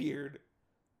Whitebeard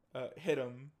hit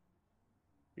him.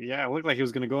 Yeah, it looked like he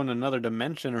was gonna go in another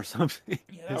dimension or something.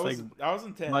 Yeah, His like that was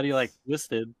intense. body like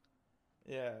twisted.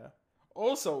 Yeah.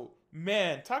 Also,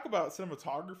 man, talk about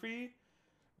cinematography.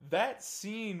 that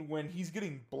scene when he's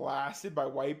getting blasted by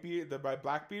by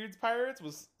Blackbeard's pirates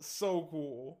was so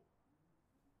cool.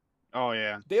 Oh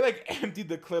yeah. They like emptied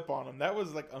the clip on him. That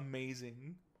was like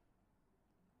amazing.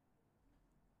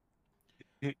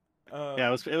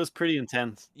 Yeah, it was pretty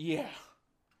intense. Yeah.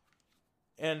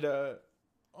 And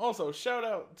also shout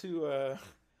out to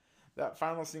that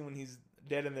final scene when he's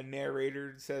dead and the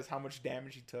narrator says how much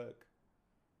damage he took.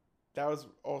 That was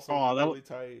also Oh, really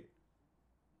tight.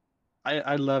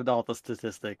 I loved all the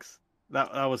statistics.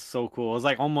 That was so cool. It was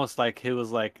like almost like he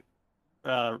was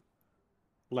uh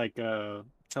like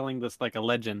telling this like a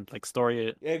legend, like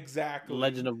story, Exactly.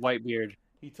 legend of Whitebeard.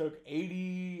 He took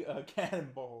 80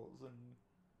 cannonballs and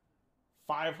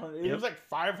 500. It was Yep. like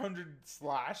 500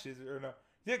 slashes or no.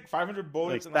 He had like 500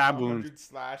 Like bullets and like stab wounds. 100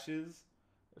 slashes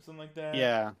or something like that.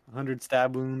 Yeah, 100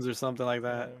 stab wounds or something like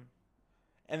that. Yeah.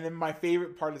 And then my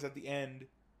favorite part is at the end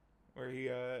where he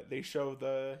they show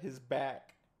his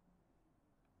back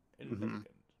and like, Hmm.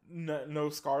 no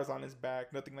scars on his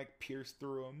back, nothing like pierced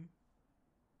through him.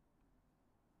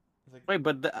 It's like Wait,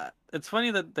 but it's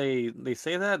funny that they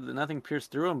say that nothing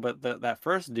pierced through him, but that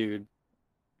first dude,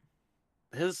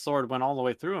 his sword went all the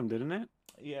way through him, didn't it?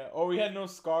 yeah. Oh, he had no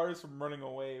scars from running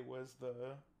away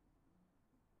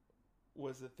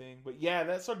was the thing. But yeah,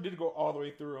 that sword did go all the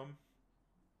way through him.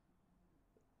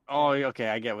 Oh, okay,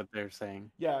 I get what they're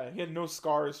saying. Yeah, he had no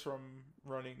scars from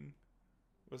running.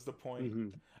 Was the point? Hmm.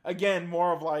 Again,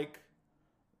 more of like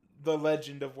the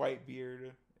legend of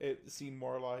Whitebeard. It seemed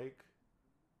more like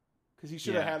because he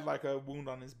should have Yeah. had like a wound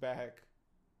on his back,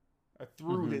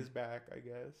 through Hmm. his back, I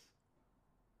guess.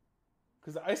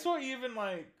 Because I saw even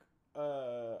like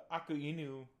Aku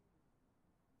Inu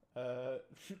uh,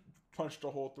 punched a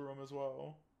hole through him as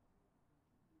well,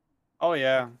 Oh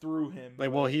yeah. through him.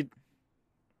 Like, well, But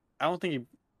I don't think he.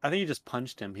 I think he just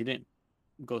punched him. He didn't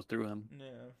go through him.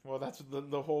 yeah, well, that's what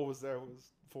the hole was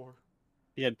for.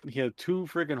 He had two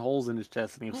freaking holes in his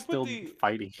chest, and he was Who put still the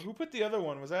fighting. Who put the other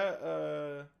one? Was that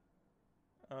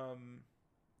um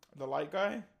the light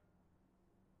guy?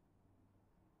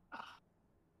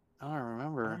 I don't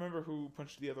I don't remember. remember who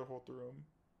punched the other hole through him.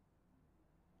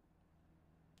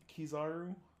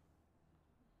 Kizaru.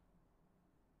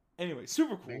 Anyway,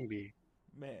 super cool, Maybe.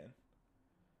 man.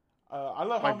 I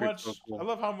love how Whitebeard's so much cool.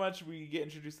 we get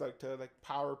introduced like to like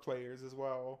power players as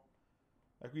well.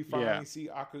 Like we Yeah. finally see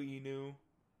Aku Inu.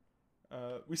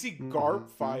 We see Garp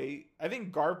Hmm. fight. I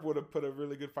think Garp would have put a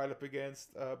really good fight up against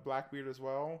Blackbeard as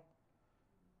well.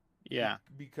 Yeah.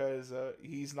 Because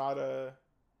he's not a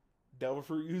Devil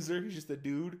Fruit user. He's just a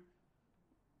dude.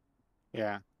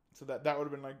 Yeah. So that would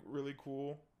have been like really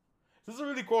cool. This is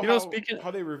really cool Speaking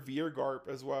how they revere Garp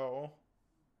as well.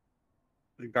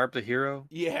 Garp the hero.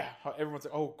 Yeah, how everyone's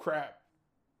like, oh crap,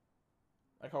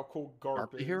 like how cool Garp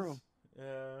Garp the is. hero.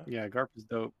 Yeah. Yeah, Garp is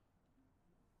dope.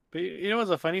 But you know what's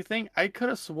a funny thing? I could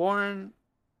have sworn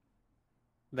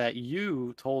that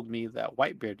you told me that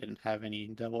Whitebeard didn't have any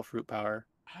devil fruit power.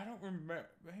 I don't remember.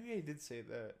 Maybe I did say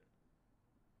that.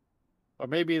 Or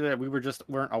maybe that we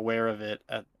weren't aware of it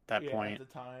at that Yeah, at point. the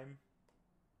time.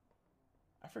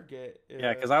 I forget.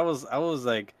 Yeah, because I was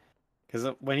like, because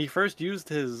when he first used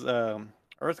his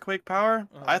earthquake power,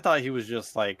 I Uh, thought he was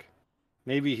just like,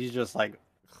 maybe he's just like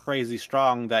crazy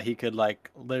strong that he could like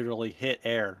literally hit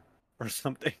air or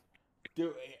something.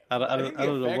 dude, I I don't, think I the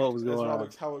don't know what effect was as going well on.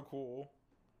 looks hella cool.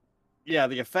 Yeah,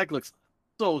 the effect looks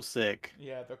so sick.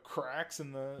 Yeah, the cracks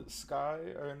in the sky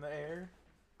or in the air.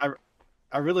 I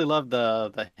I really love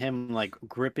the him like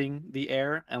gripping the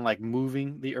air and like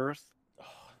moving the earth.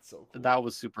 Oh, it's so cool. That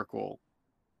was super cool.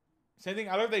 Same thing.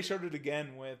 I love they showed it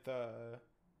again with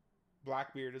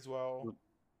Blackbeard as well.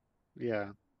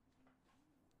 Yeah,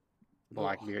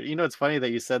 Ugh, Blackbeard. You know, it's funny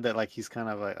that you said that like he's kind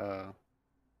of a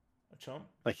chump.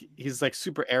 like he's like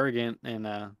super arrogant and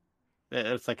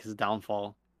it's like his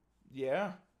downfall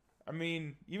Yeah, I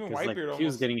mean, even because like Whitebeard he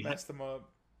was almost getting messed him up.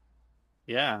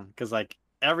 yeah, because like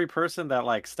every person that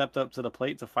like stepped up to the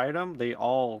plate to fight him, they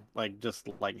all like just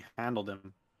like handled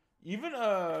him. Even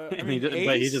I And mean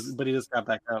Ace. he just got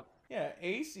back up. Yeah,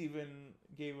 Ace even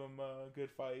gave him a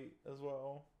good fight as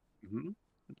well. Hmm.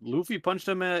 Luffy punched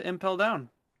him impel down,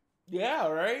 Yeah,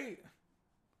 right.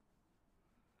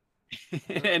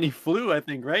 and he flew. I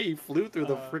think right, he flew through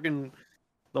the Uh, freaking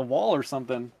the wall or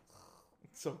something.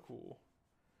 it's so cool.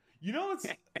 You know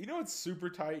what's super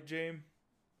tight, James?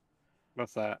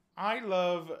 What's that? I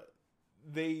love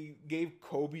they gave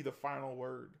Kobe the final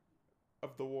word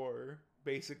of the war,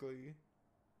 basically.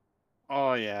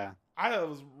 Oh yeah, I thought it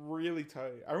was really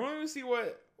tight. I want to see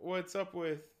what's up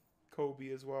with Kobe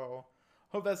as well.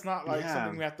 Hope that's not like yeah.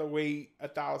 something we have to wait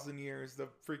 1,000 years to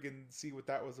freaking see what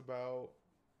that was about.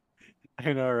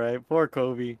 I know, right? Poor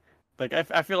Kobe. Like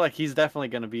I feel like he's definitely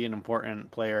going to be an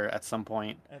important player at some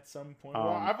point. At some point.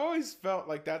 Well, Um, I've always felt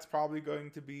like that's probably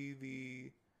going to be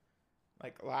the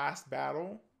like last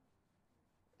battle.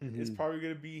 Is mhm. probably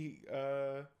going to be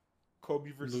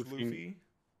Kobe versus Luffy, Luffy.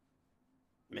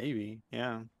 maybe,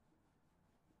 yeah,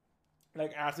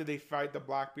 Like after they fight the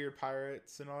Blackbeard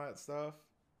pirates and all that stuff.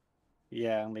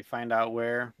 yeah. And they find out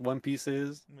where One Piece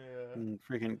is, Yeah. and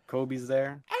freaking Kobe's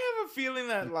there. I have a feeling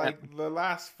that And that- like the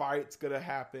last fight's gonna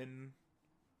happen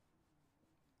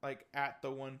like at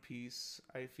the One Piece.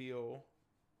 I feel.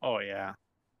 oh yeah,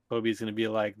 Kobe's gonna be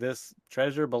like, "This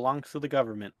treasure belongs to the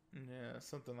government," Yeah,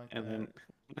 something like and that. then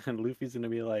and Luffy's gonna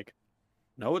be like,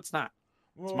 "No, it's not.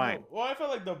 It's Well, mine." no. Well, I felt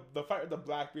like the fight with the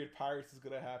Blackbeard pirates is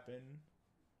gonna happen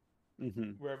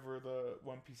Hmm. wherever the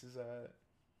One Piece is at,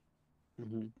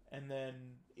 Hmm. and then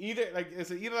either like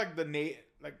the Nate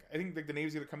like I think like the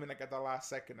Navy's gonna come in like at the last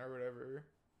second or whatever,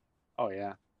 Oh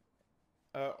yeah,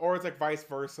 or it's like vice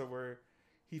versa where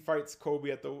he fights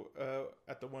Kobe at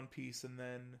the One Piece and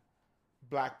then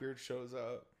Blackbeard shows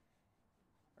up.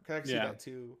 I could actually see yeah. that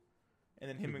too, and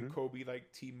then him and Hmm. Kobe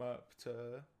like team up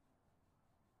to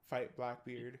fight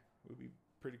Blackbeard. Would be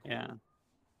pretty cool. Yeah.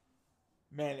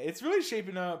 Man, it's really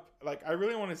shaping up. Like, I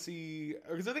really want to see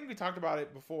because I think we talked about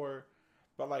it before,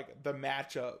 but like the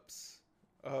matchups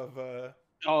of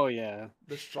Oh yeah.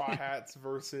 the Straw Hats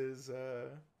versus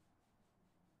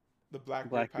the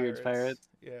Blackbeard Blackbeard's Pirates. pirates.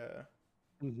 Yeah,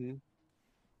 Hmm.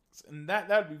 and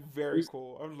that'd be very Who's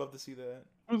cool. I would love to see that.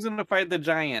 who's gonna fight the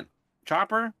giant?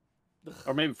 Chopper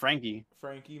or maybe Frankie?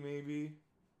 Frankie, maybe.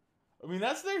 I mean,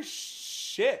 that's their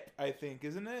ship, I think,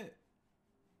 isn't it?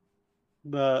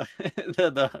 The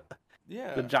the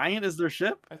Yeah, giant is their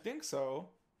ship. I think so.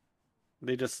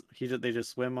 They just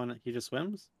swim on it. He just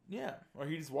swims. Yeah, or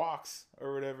he just walks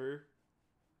or whatever.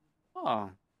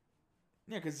 Oh,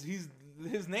 Yeah, because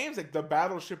his name's like the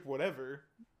Battleship, whatever.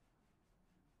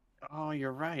 oh,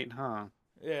 you're right, huh?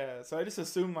 Yeah, so I just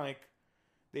assume like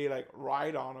they like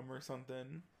ride on him or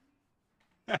something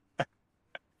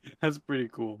That's pretty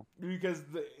cool. because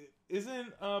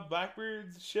isn't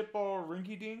Blackbeard's ship all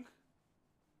rinky dink?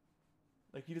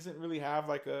 Like he doesn't really have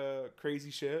like a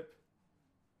crazy ship.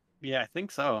 Yeah, I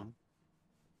think so.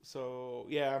 So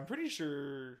yeah, I'm pretty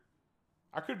sure.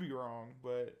 I could be wrong,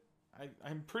 but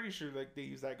I'm pretty sure like they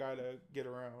use that guy to get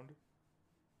around.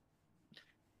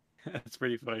 That's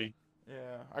pretty funny.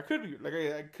 Yeah, I could be like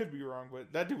I could be wrong,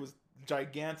 but that dude was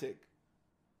gigantic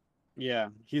Yeah,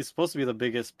 he's supposed to be the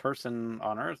biggest person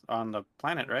on Earth, on the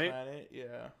on planet, the right? planet.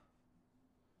 Yeah,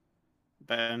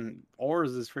 Then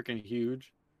Oars is freaking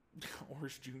huge,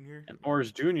 Orange Junior. and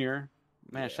Oars Junior.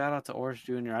 Man, Yeah, shout out to Oars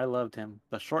Junior. I loved him.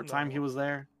 The short time he no, was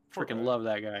there, poor freaking guy. love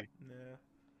that guy. Yeah.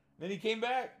 Then he came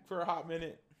back for a hot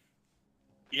minute,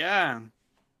 Yeah,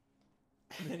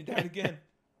 and then he died again.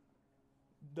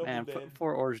 Double man, dead.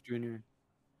 poor Oars Junior.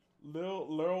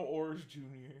 Lil Orange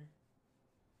Junior.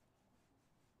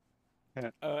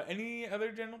 Yeah. Any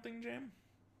other general thing, Jam?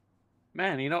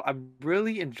 Man, I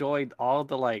really enjoyed all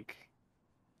the like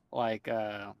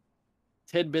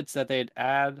tidbits that they'd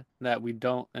add that we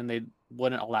don't and they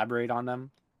wouldn't elaborate on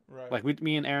them. Right. Like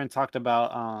me and Aaron talked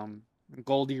about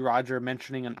Goldie Roger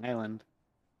mentioning an island,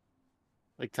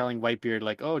 like telling Whitebeard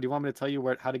like, "Oh, do you want me to tell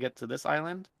you how to get to this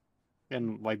island?"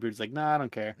 And Whitebeard's like, "Nah, I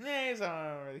don't care." Nah,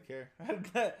 I don't really care. I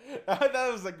thought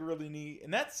that was like really neat,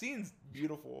 and that scene's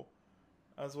beautiful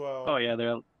as Oh well. yeah,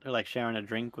 they're like sharing a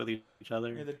drink with each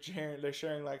Yeah, other. they're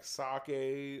sharing like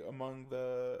sake among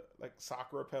the like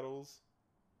sakura petals.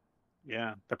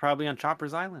 Yeah, they're probably on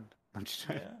Chopper's Island. I'm just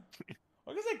Yeah,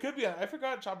 well, I guess they could be. I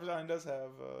forgot Chopper's Island does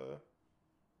have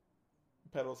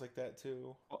petals like that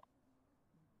too.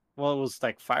 Well, it was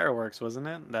like fireworks, wasn't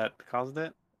it? That caused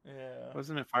it. Yeah,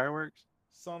 Wasn't it fireworks?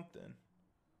 something.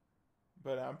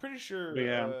 But I'm pretty sure But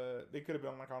yeah, they could have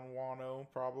been like on Wano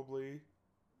probably.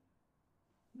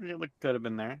 it could have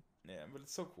been there. Yeah, but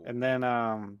it's so cool. And then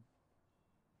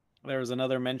there was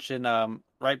another mention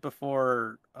right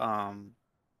before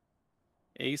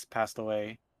Ace passed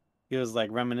away. He was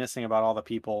like reminiscing about all the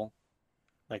people,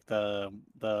 like the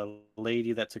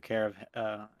lady that took care of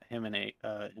him and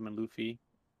Luffy.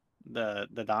 The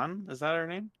Don, is that her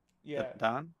name? The Yeah,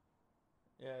 Don?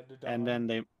 yeah, the And Don.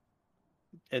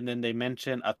 then they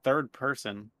mention a third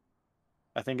person.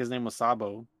 I think his name was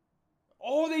Sabo.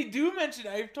 Oh, they do mention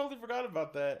it. I totally forgot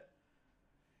about that.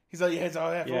 He's like, yeah, it's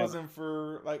all if it Yeah. wasn't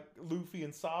for like Luffy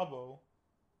and Sabo.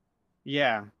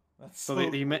 Yeah. That's So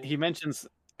so he cool. mentions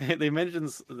they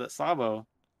mentions the Sabo.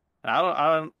 And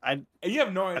I And you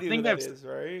have no I idea who think that is,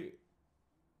 right?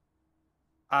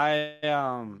 I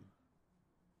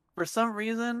for some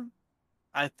reason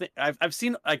I think I've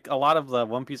seen like a lot of the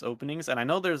One Piece openings, and I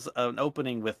know there's an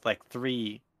opening with like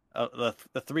three, the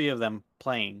three of them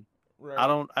playing. Right.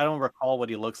 I don't recall what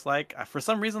he looks like. For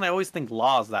some reason, I always think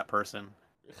Law's that person.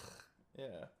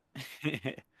 Yeah.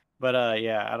 But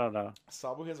yeah, I don't know.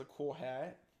 Sabo has a cool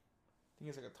hat. I think he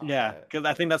has like a top Yeah, hat. because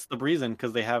I think that's the reason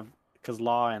because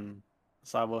Law and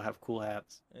Sabo have cool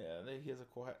hats. Yeah, he has a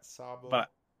cool hat. Sabo. But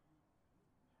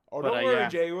Oh, but don't worry, yeah.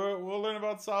 Jay. We'll learn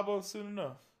about Sabo soon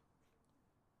enough.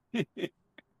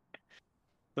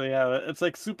 So yeah, it's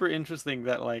like super interesting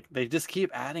that like they just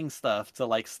keep adding stuff to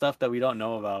like stuff that we don't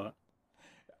know about.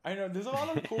 I know there's a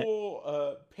lot of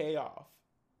cool payoff.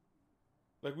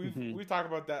 Like Hmm. we've talked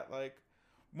about that. Like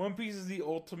One Piece is the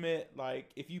ultimate.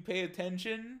 Like if you pay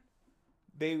attention,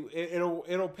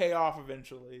 it'll pay off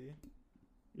eventually.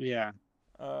 Yeah.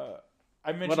 Uh,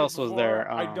 I What mentioned it else was there?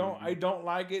 before. I don't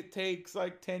like it takes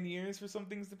like 10 years for some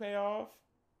things to pay off.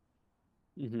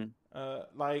 Mhm.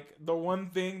 Like the one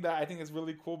thing that I think is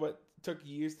really cool but took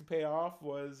years to pay off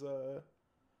was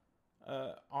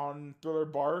on Thriller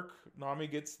Bark. Nami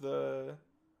gets the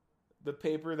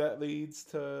paper that leads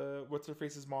to what's her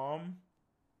face's mom,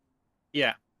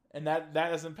 Yeah. and that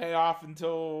doesn't pay off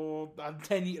until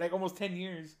 10 like almost 10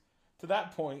 years to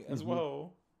that point as Hmm.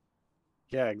 well.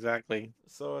 Yeah, exactly.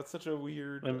 So it's such a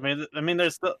weird. I mean,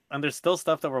 there's still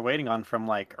stuff that we're waiting on from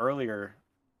like earlier,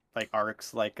 like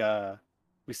arcs. Like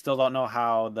we still don't know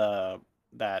how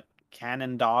that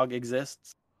cannon dog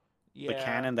exists. The Yeah,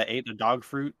 cannon that ate the dog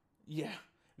fruit. yeah.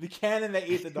 The cannon that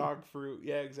ate the dog fruit.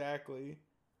 Yeah, exactly.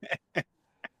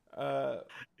 Uh,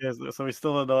 Yes, so we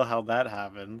still don't know how that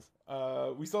happens.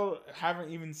 we still haven't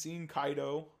even seen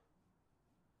Kaido,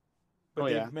 Oh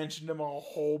but yeah, they've mentioned him a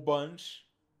whole bunch.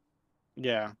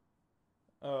 yeah.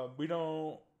 We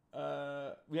don't.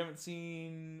 We haven't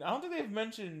seen. I don't think they've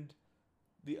mentioned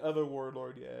the other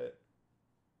warlord yet.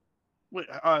 Wait,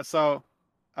 so,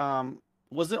 um,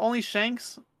 was it only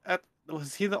Shanks at?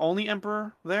 Was he the only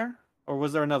emperor there, or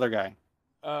was there another guy?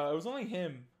 It was only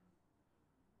him.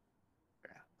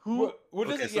 Who? What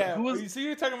does Okay, it? so Yeah, who was so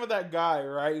you're talking about that guy,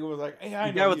 right? He was like, "Hey, the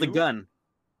I know guy with the you." gun?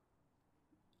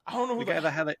 I don't know who The the. guy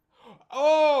that had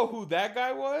Oh, who that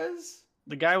guy was?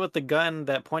 the guy with the gun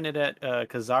that pointed at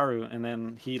Kazaru, and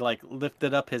then he like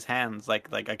lifted up his hands,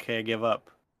 like okay, I give up.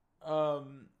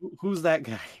 Um, Who's that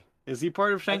guy? Is he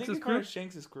part of I think Shanks's he's part crew? of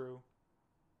Shanks's crew.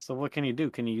 So what can he do?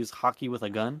 Can he use hockey with a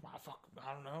gun? Wow, fuck,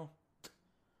 I don't know.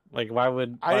 Like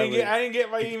I didn't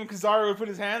get why even Kizaru would put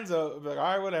his hands up. Like, all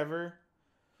right, whatever.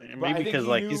 But I maybe think because he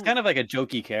like he's knew. kind of like a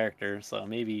jokey character, so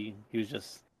maybe he was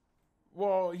just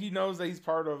Well, he knows that he's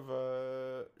part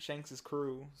of Shanks's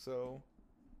crew, so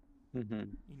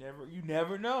Mhm. you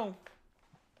never know.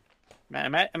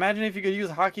 Man, imagine if you could use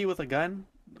hockey with a gun.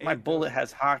 My Hey, bullet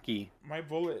has hockey. my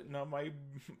bullet, no, my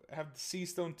have sea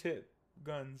stone tip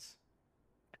guns,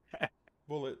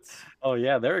 bullets. Oh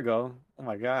yeah, there we go. Oh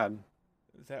my god,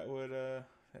 That would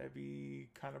that'd be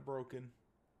kind of broken.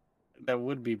 that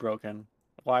would be broken.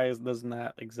 Why doesn't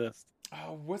that exist?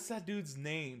 Oh, what's that dude's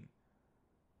name?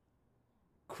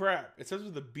 Crap, it starts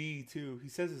with a B too. He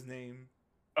says his name.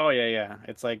 Oh yeah, yeah.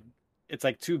 It's like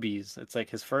two B's. It's like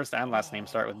his first and last name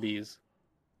start Oh, with B's.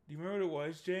 do you remember what it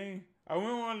was, Jay? I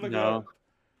wouldn't want to look it No, up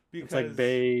it's like because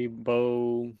Bay,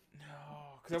 Bo.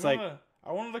 no, because It's like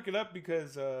I wanna look it up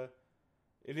because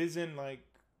it is in like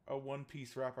a One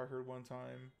Piece rap I heard one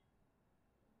time,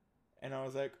 and I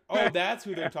was like, oh, that's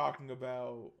who they're talking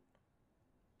about.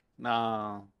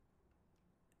 no.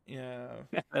 Yeah.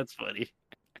 That's funny.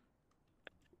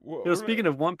 What, You know, what, speaking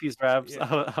of One Piece raps,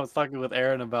 yeah. I was talking with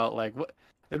Aaron about like what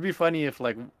it'd be funny if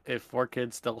like if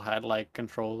 4Kids still had like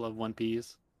control of One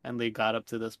Piece and they got up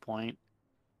to this point.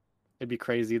 It'd be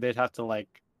crazy. They'd have to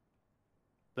like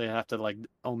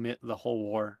omit the whole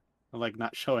war, and, like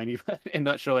not show any and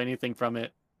not show anything from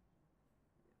it.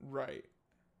 Right.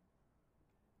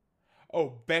 Oh,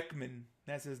 Beckman.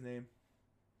 That's his name.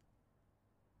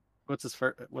 What's his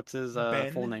full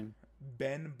Ben. name?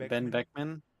 Ben Ben Beckman.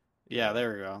 Beckman. Yeah, Yeah.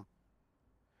 there we go.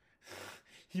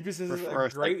 He possesses a For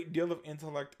a sec, great deal of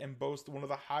intellect and boasts one of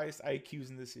the highest IQs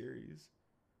in the series.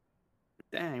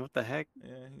 dang, what the heck?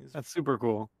 Yeah, That's super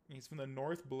cool. he's from the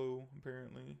North Blue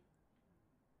apparently.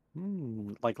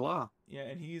 Like Law. Yeah,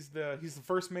 and he's the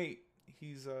first mate.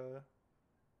 He's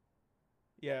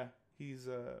yeah, he's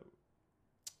uh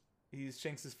he's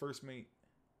Shanks's first mate.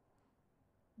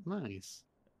 Nice.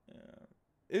 Yeah.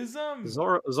 Is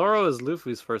Zoro is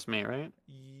Luffy's first mate, right?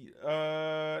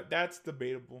 that's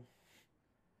debatable.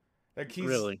 Like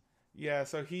Really? yeah,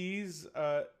 so he's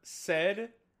said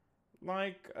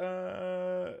like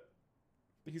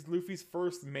he's Luffy's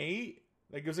first mate.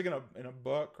 Like it was like in a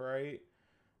book, right?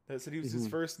 That said he was his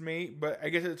Mhm. first mate, but I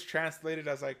guess it's translated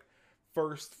as like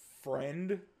first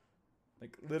friend,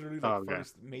 like literally like Oh, okay.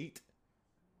 first mate.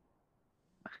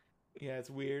 Yeah, it's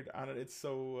weird. I don't. It's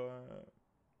so.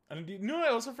 And you know what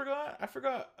I also forgot? I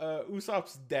forgot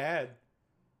Usopp's dad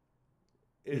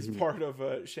is Hmm. part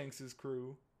of Shanks's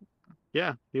crew.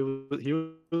 Yeah, he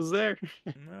was there.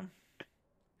 Yeah.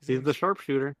 His He's the name's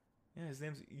sharpshooter. yeah, his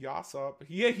name's Yasop.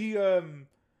 Yeah,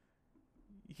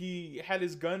 he had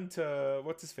his gun to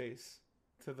what's his face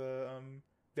to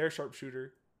their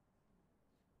sharpshooter,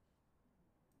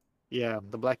 Yeah,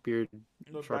 the Blackbeard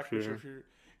the Blackbeard sharpshooter. sharpshooter.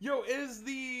 Yo, is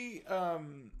the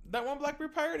that one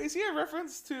Blackbeard pirate? Is he a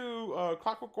reference to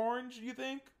Clockwork Orange? You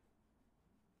think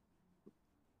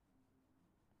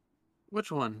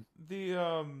Which one? the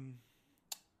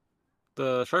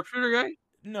The sharpshooter guy?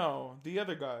 no, the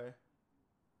other guy,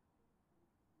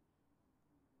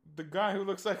 the guy who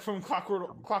looks like from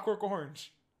Clockwork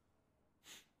Orange.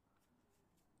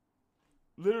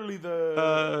 Literally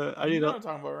I you need know what to I'm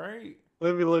talking about, right?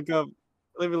 let me look up.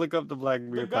 Let me look up the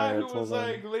The Blackbeard guy who pirates. was Hold on.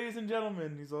 like, "Ladies and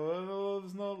gentlemen," he's like, oh,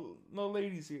 "There's no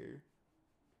ladies here."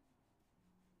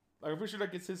 Like, I'm pretty sure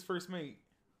like it's his first mate.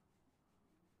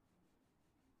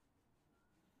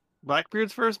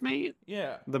 Blackbeard's first mate,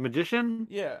 Yeah, the magician.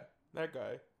 yeah, that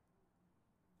guy.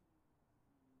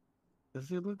 Does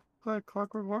he look like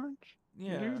Clockwork Orange,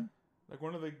 Yeah, dude? like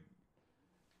one of the.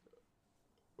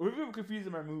 Maybe I'm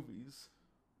confusing my movies,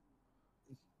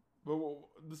 but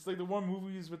it's like the one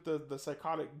movies with the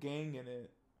psychotic gang in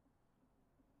it.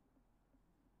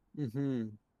 Mm-hmm.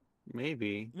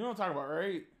 Maybe. You know what I'm talking about,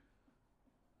 right?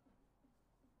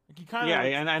 Like he kind of Yeah,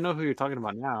 looks. and I know who you're talking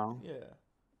about now. Yeah,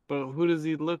 But who does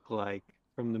he look like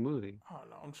from the movie? I don't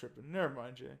know. I'm tripping. Never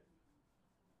mind, Jay.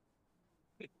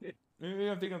 Maybe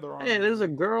I'm thinking of the wrong Hey, there's a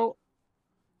movie. girl.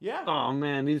 Yeah, Oh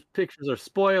man, these pictures are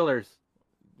spoilers.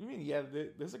 you mean yeah?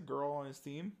 There's a girl on his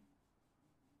team.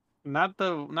 Not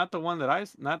the one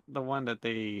that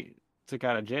they took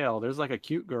out of jail. There's like a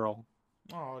cute girl.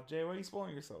 Oh, Jay, why are you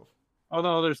spoiling yourself? Oh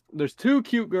no, there's two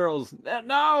cute girls.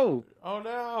 No. Oh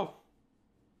no!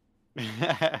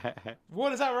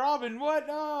 What is that, Robin? What?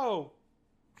 No!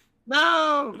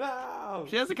 No. No!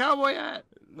 She has a cowboy hat.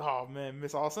 Oh man,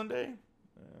 Miss All Sunday.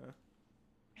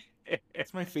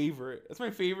 That's my favorite. That's my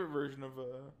favorite version of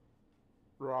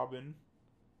Robin.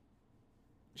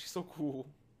 She's so cool.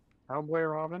 Cowboy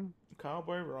Robin.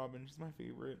 Cowboy Robin. She's my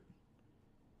favorite.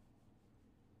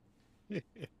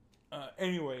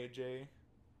 Anyway, Jay.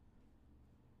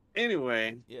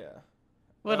 Anyway, Yeah.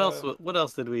 what else? What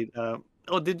else did we?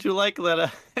 Oh, did you like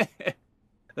that?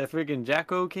 That freaking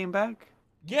Jacko came back?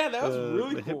 Yeah, that was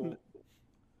really Him, cool.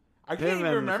 I can't him even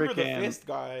and remember the freaking fist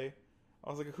guy. I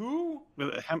was like, who?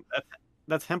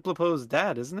 that's Hemplipo's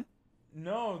dad, isn't it?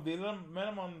 No, they met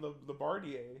him on the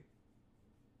Bardier.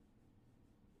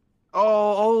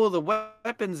 Oh, the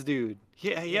weapons dude.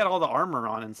 He Yeah. had all the armor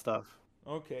on and stuff.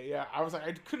 Okay, yeah. I was like,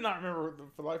 I could not remember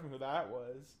for the life of me who that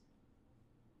was.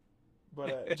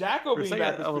 But Jacko For a being second,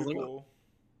 back was I was pretty like, cool.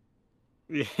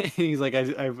 yeah, he's like,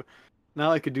 I've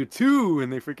now I could do two,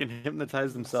 and they freaking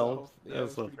hypnotize themselves. Himself. Yeah, That it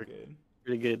was was so pretty good.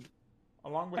 pretty good.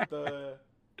 Along with the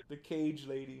cage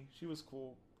lady, she was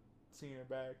cool. Seeing her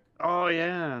back. Oh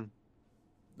yeah.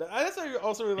 That's what I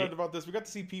also really Eh, loved about this. We got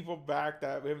to see people back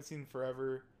that we haven't seen in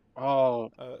forever.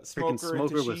 Oh, freaking Smoker and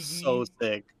Smoker was so Tashigi.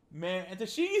 sick. Man, and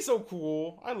Tashigi's so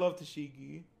cool. I love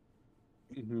Tashigi.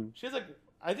 Hmm. She has like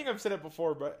I think I've said it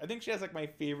before, but I think she has like my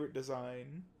favorite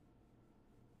design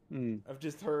Mm. of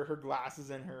just her glasses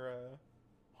and her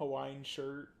Hawaiian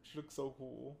shirt. She looks so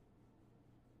cool.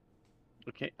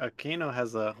 Okay, Kano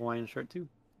has a Hawaiian shirt too.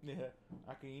 Yeah,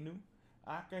 Akainu,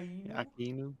 Akainu. Yeah,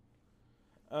 Akinu.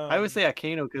 I always Um, say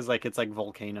Akano because like it's like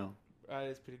volcano. that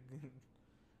is pretty good.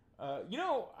 You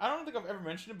know, I don't think I've ever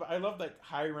mentioned it, but I love like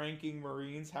high-ranking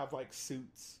Marines have like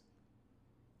suits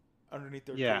underneath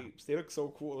their Yeah, capes. They look so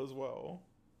cool as well.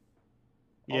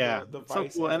 All yeah, the it's so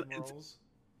vice cool, and it's admirals.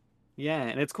 yeah,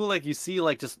 and it's cool like you see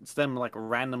like just them like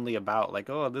randomly about like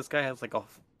oh this guy has like a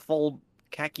full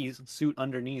khaki suit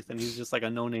underneath and he's just like a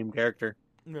no-name character.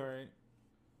 All right,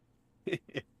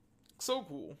 so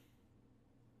cool.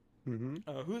 Hmm.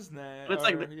 Who's next? But it's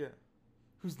like Yeah,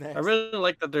 who's I next? really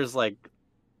like that there's like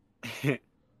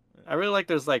I really like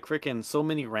there's like freaking so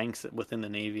many ranks within the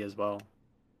Navy as well.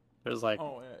 There's like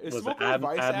Oh yeah, is was it Smoker a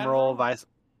vice Admiral, admiral? Vice?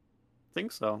 I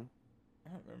think so, I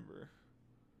don't remember.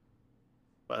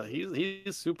 but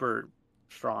he's super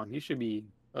strong. He should be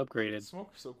upgraded.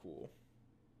 Smoker's so cool.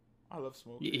 I love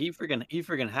Smoker. He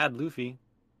freaking had Luffy.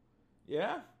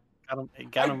 Yeah,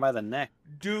 Got him I by the neck.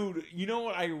 dude. You know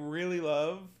what I really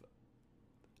love?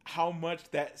 How much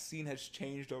that scene has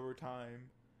changed over time.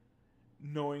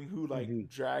 knowing who like Hmm.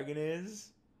 Dragon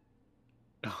is,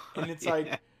 and it's Yeah.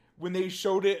 like when they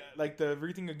showed it like the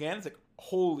everything again, it's like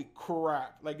holy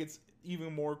crap! Like it's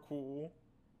even more cool.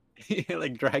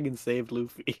 Like Dragon saved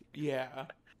Luffy Yeah.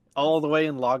 all the way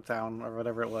in Logtown or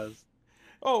whatever it was.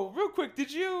 Oh, real quick,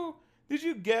 did you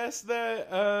guess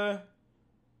that?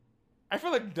 I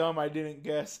feel like dumb. I didn't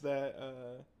guess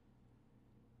that.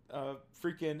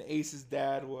 Freaking Ace's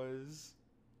dad was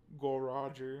Gold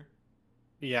Roger.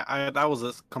 Yeah, that was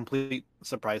a complete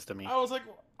surprise to me. I was like,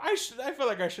 I should. I feel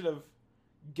like I should have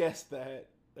guessed that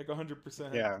like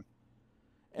 100%. Yeah,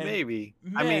 And maybe.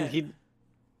 I mean, man, he.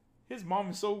 his mom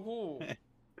is so cool.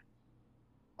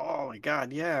 Oh my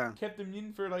God, yeah. Kept him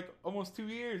in for like almost 2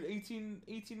 years, 18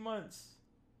 months,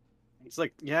 It's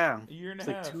like, yeah, a year and a it's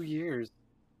like half. 2 years,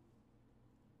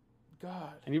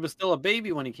 God, and he was still a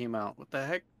baby when he came out. What the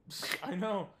heck? I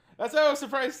know. That's why I was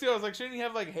surprised too. I was like, shouldn't he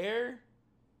have like hair?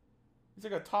 He's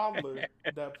like a toddler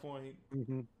at that point.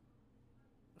 Hmm.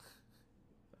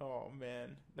 Oh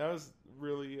man, that was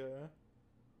really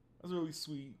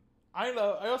sweet. I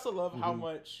also love how Hmm.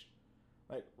 much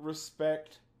like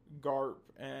respect Garp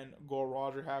and Gold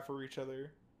Roger have for each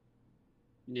other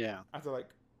Yeah. after like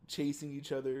chasing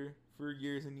each other for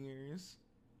years and years.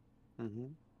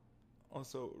 Hmm.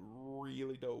 Also,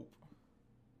 really dope.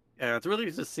 Yeah, it's really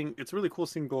just seeing. It's really cool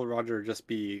seeing Gold Roger just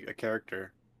be a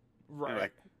character, Right,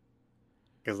 like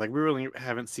because like we really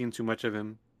haven't seen too much of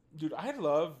him. dude. I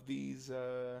love these.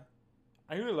 I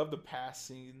really love the past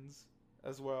scenes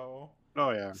as well.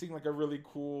 Oh yeah. Seeing like a really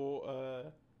cool,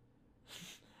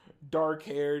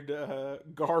 dark-haired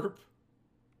Garp,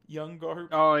 young Garp,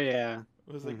 Oh yeah.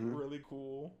 was like Hmm. really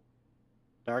cool.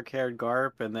 Dark-haired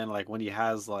Garp, and then like when he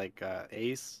has like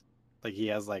Ace, like he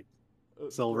has like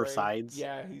silver Gray. sides.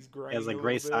 Yeah, he's He has graying a like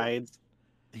gray little bit. sides.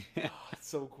 Oh, it's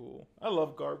so cool. I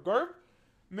love Garp.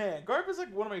 Man, Garp is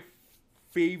like one of my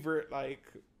favorite like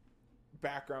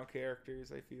background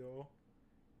characters. I feel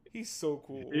he's so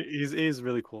cool. He's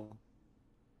really cool.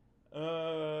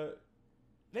 Uh,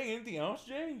 Dang, anything else,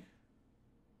 Jay?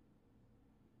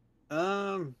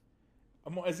 Um,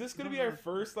 Is this gonna be our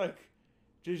first like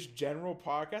just general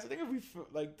podcast? I think if we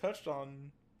like touched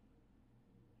on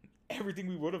everything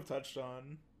we would have touched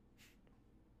on.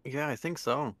 yeah, I think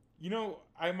so. You know,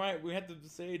 we had to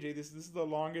say, Jay, this is the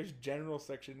longest general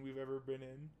section we've ever been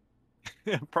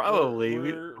in. Probably. I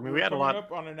mean, We're we had a coming lot.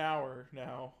 up on an hour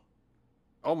now.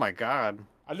 Oh my God.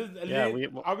 I Yeah,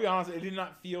 didn't, I'll be honest, it did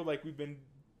not feel like we've been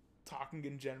talking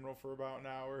in general for about an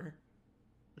hour.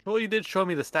 well, you did show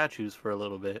me the statues for a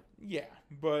little bit. Yeah,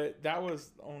 but that was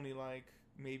only like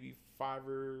maybe 5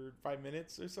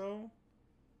 minutes or so.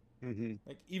 Hmm.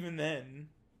 Like even then,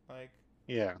 like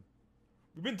Yeah.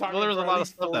 we've been Well, talking there was for a at lot of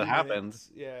least stuff that 40 happened.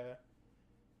 minutes. Yeah,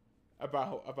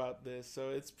 about this, so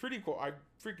it's pretty cool.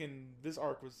 This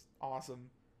arc was awesome.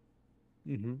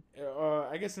 Hmm.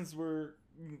 I guess since we're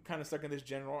kind of stuck in this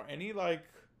general, any like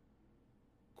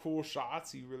cool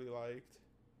shots you really liked,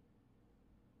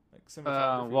 like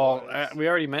cinematography Well, wise. we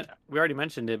already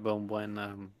mentioned it, but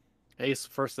when Ace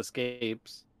first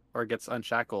escapes or gets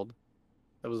unshackled,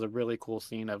 that was a really cool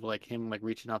scene of like him like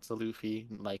reaching out to Luffy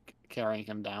and like carrying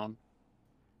him down,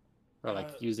 or like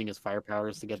Uh, using his fire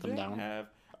powers to get did them they down. have?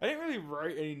 I didn't really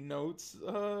write any notes.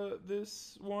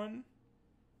 This one,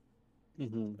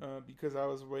 Hmm. because I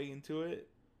was way into it.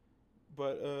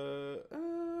 But no,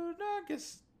 I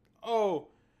guess. Oh,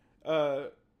 uh,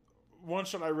 one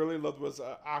shot I really loved was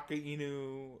Aka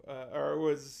Inu, or it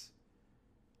was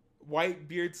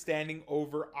Whitebeard standing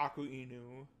over Aku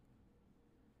Inu.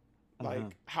 Uh-huh.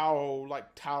 Like how like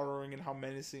towering and how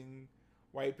menacing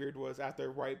Whitebeard was after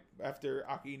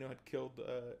Aku Inu had killed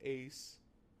Ace.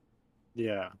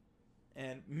 Yeah.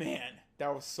 And man,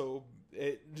 that was so.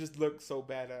 It just looked so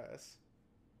badass.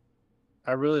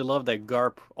 I really love that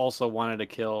Garp also wanted to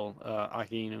kill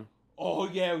Akainu. Oh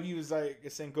yeah, he was like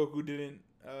saying Goku didn't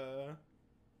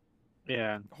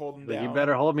Yeah. hold him Like, you down.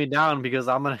 better hold me down because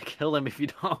I'm gonna kill him if you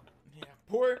don't. Yeah,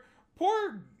 poor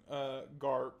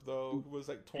Garp though, who was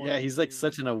like torn Yeah, he's like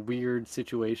such between in a weird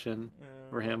situation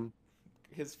for like him.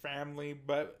 his family,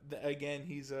 but again,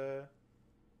 he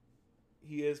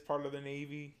is part of the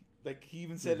Navy. Like he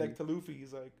even said Hmm. like to Luffy,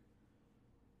 he's like,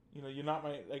 you know, you're not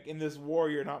my like in this war,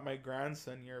 you're not my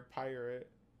grandson, you're a pirate,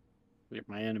 You're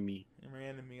my enemy. you're my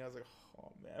enemy. I was like,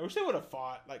 oh man, I wish they would have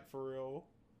fought like for real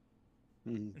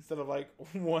Mhm. instead of like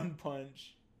one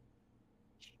punch.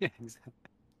 Yeah, exactly.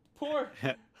 Poor,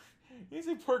 you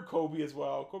say poor Kobe as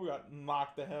well. Kobe got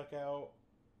knocked the heck out.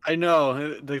 I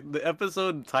know the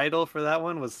episode title for that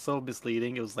one was so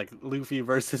misleading. It was like Luffy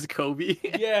versus Kobe.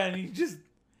 Yeah, and he just.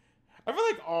 I feel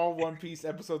like all One Piece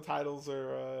episode titles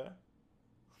are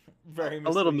very a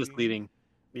little misleading. misleading.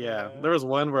 Yeah, Yeah. there was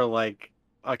one where like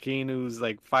Akanu's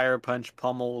like fire punch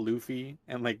pummel Luffy,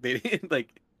 and like they didn't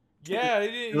like it Yeah, he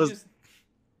did. He was just.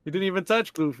 he didn't even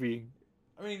touch Luffy.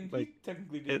 I mean, Like he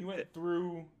technically did. He it, went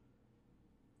through.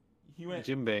 He went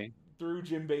Jinbei. through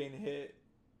Jinbei and hit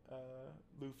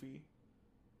Luffy.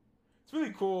 It's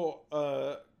really cool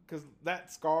because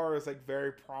that scar is like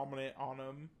very prominent on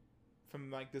him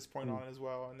from like this point Hmm. on as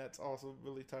well, and that's also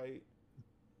really tight.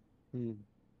 Hmm.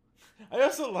 I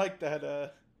also like that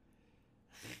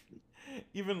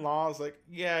even Law's like,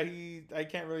 yeah, I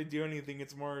can't really do anything.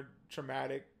 It's more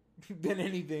traumatic than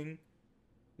anything.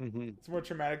 Hmm. It's more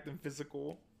traumatic than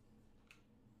physical.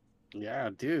 Yeah,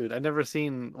 dude, I never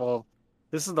seen. Well,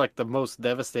 this is like the most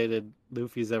devastated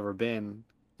Luffy's ever been,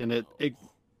 and it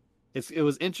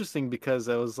was interesting because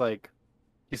it was like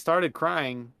he started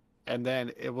crying, and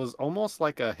then it was almost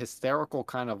like a hysterical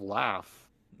kind of laugh,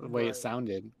 the way it Right.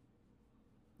 sounded.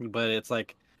 But it's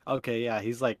like, okay, yeah,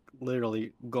 he's like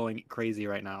literally going crazy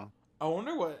right now. I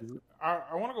wonder what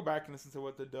I want to go back and listen to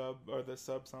what the dub or the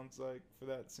sub sounds like for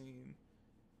that scene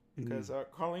because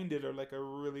Mhm. Colleen did like a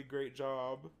really great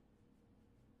job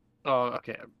Oh,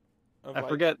 okay. of I like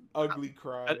forget. ugly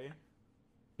I, cry.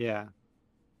 yeah,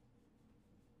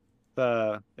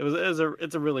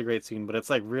 it's a really great scene, but it's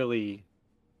like really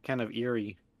kind of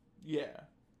eerie. Yeah.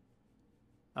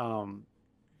 Um,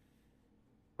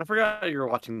 I forgot you were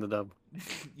watching the dub. I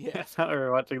Yeah. thought we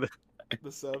were watching the.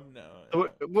 The sub, no.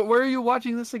 Where are you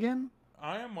watching this again?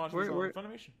 I am watching this Where on where?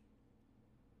 Funimation.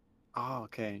 Oh,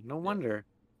 okay. No Yeah. wonder.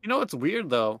 You know what's weird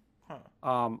though?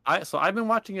 Huh. I've been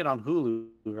watching it on Hulu,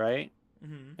 right?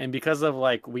 Mm-hmm. And because of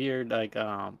like weird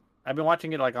I've been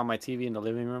watching it like on my TV in the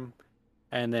living room,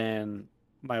 and then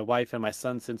my wife and my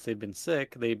son, since they've been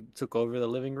sick, they took over the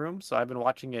living room, so I've been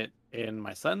watching it in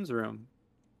my son's room.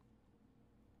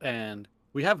 And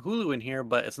we have Hulu in here,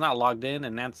 but it's not logged in,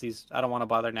 and I don't want to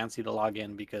bother Nancy to log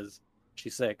in because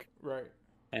she's sick Right.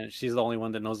 and she's the only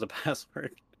one that knows the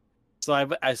password. So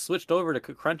I switched over to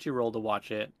Crunchyroll to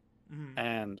watch it, Mm-hmm.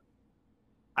 and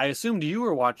I assumed you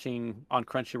were watching on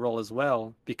Crunchyroll as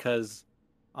well because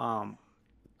um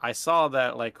I saw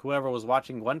that like whoever was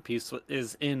watching One Piece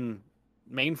is in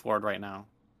Mainford right now.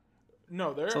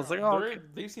 No, So it's like, oh, okay.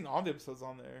 they've seen all the episodes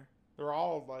on there. They're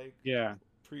all like Yeah.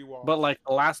 But pre-watched. like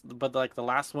the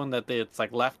last one that it's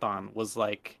like left on was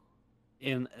like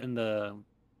in the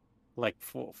like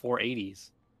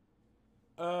 480s.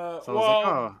 So I was like, Well,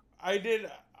 oh, I did.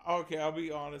 Okay, I'll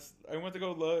be honest. I went to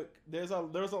go look. There's a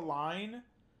line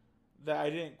that I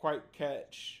didn't quite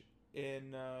catch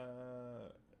in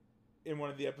one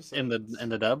of the in episodes.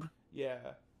 the dub. Yeah.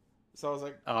 So I was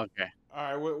like, Oh, okay. all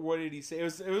right, what did he say? It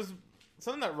was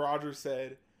something that Roger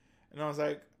said, and I was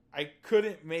like, I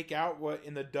couldn't make out what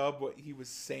he was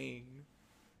saying.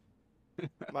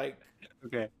 Like,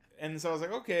 Okay. and so I was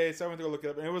like, okay. So I went to go look it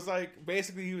up, and it was like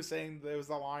basically he was saying there was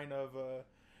the line of,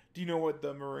 "Do you know what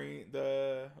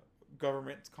the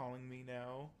government's calling me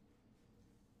now?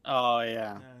 Oh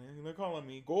yeah. They're calling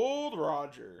me Gold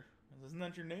Roger. Isn't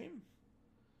that your name?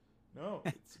 No,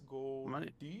 it's Gold Money.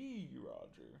 D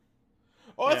Roger.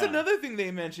 Oh, that's Yeah. another thing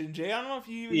they mentioned, Jay. I don't know if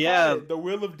you even caught Yeah, it. The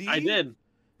Will of D. I did.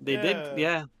 They did. Yeah.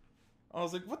 Yeah. I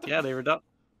was like, what the? Yeah, they were done.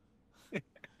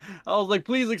 I was like,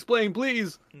 please explain,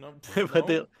 please. No, But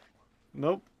no.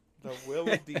 nope. The Will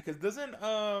of D. Because doesn't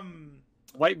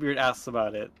Whitebeard asks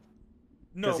about it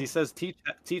because no, he says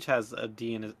Teach has a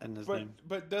D in his but name.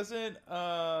 doesn't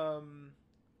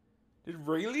did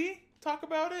Rayleigh talk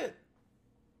about it?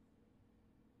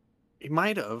 He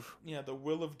might have. Yeah, the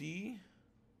Will of D.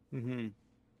 Mm-hmm.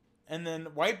 And then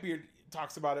Whitebeard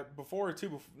talks about it before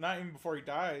too. Not even before he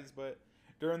dies, but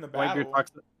during the Whitebeard battle,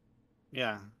 talks.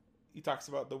 Yeah, he talks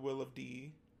about the Will of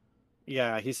D.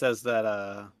 yeah. He says that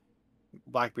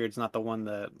Blackbeard's not the one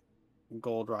that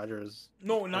Gold Roger's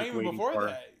No, not like even waiting before for.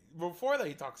 that. Before that,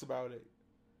 he talks about it.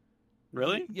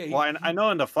 Really? Yeah. Well, I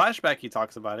know in the flashback he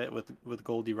talks about it with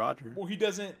Goldie Roger. Well, he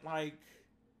doesn't like.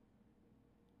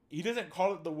 He doesn't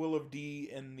call it the Will of D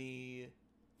in the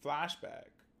flashback.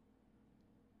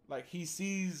 Like it's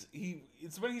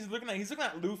when he's looking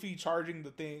at Luffy charging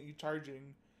the thing,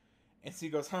 charging, and so he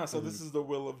goes, huh? So Mhm. this is the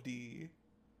Will of D.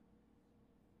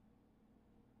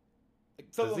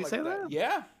 Like, Does something he like say that. that?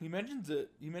 Yeah, he mentions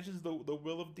it. He mentions the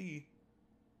Will of D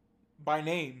by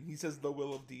name. He says the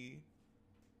Will of D,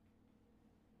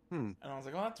 Hmm. and I was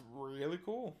like, oh, that's really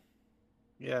cool.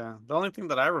 Yeah. The only thing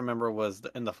that I remember was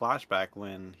in the flashback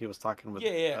when he was talking with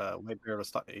Yeah, yeah. Whitebeard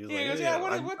was talking. He was Yeah, like, he goes, "Hey,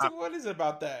 yeah. What is it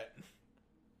about that?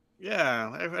 yeah,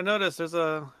 I noticed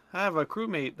I have a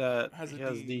crewmate that Has a he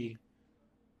has D. the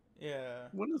Yeah.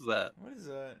 what is that? What is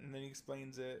that? And then he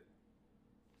explains it.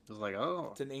 It's like, oh,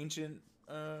 It's an ancient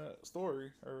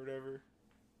story or whatever.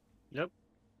 yep.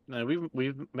 No,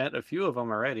 we've met a few of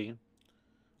them already.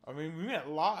 I mean, we met a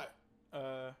lot.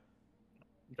 Uh,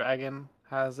 Dragon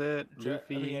has it. I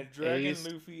mean, yeah, Luffy, Dragon, Ace,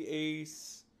 Luffy,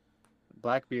 Ace.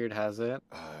 Blackbeard has it.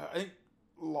 I think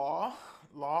Law.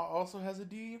 Law also has a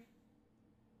D.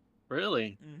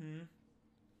 Really? Mm-hmm.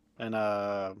 And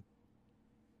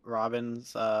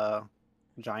Robin's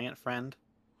giant friend,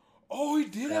 Oh, he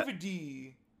did uh, have a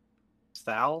D.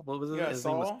 Sal. What was it? Yeah, His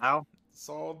name was Saul. Sal.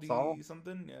 Saul Saul. D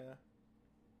something. Yeah.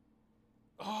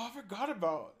 Oh, I forgot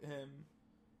about him.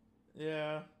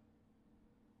 Yeah.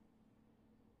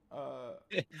 Uh,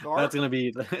 That's Garp. gonna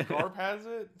be. Garp has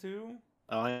it too.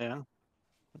 Oh yeah.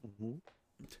 Hmm.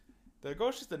 The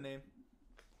ghost just a name.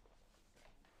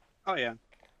 Oh yeah.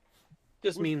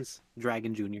 Just Which means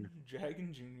Dragon Junior.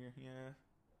 Dragon Junior. Yeah.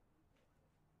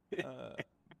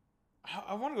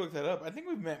 I want to look that up. I think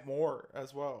we've met more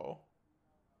as well.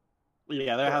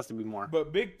 Yeah, there But has to be more.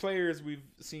 but big players we've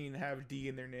seen have D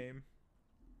in their name.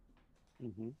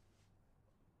 Hmm.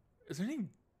 Is there any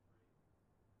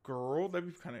girl?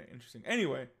 That'd be kind of interesting.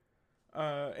 Anyway,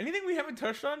 anything we haven't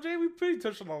touched on, Jay? We pretty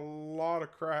touched on a lot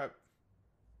of crap.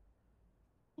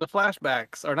 The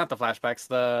flashbacks, or not the flashbacks,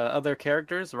 the other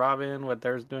characters, Robin, what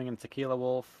they're doing in Tequila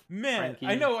Wolf, Man,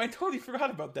 I Frankie. know. I totally forgot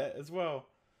about that as well.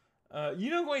 You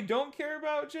know who I don't care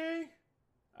about, Jay?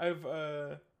 I've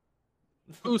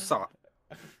Usopp.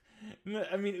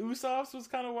 I mean, Usopp's was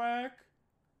kind of whack.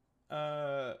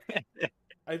 Uh,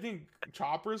 I think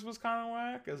Chopper's was kind of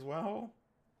whack as well.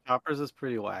 Choppers is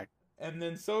pretty whack. And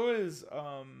then so is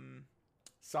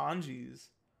Sanji's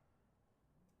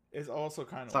is also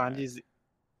kind of whack. Sanji's,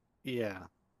 yeah.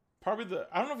 Probably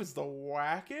I don't know if it's the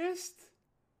wackest.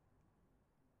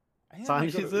 I think I'm gonna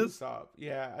Sanji's go to is? Usopp.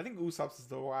 Yeah, I think Usopp's is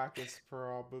the wackest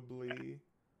probably.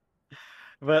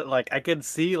 But like I could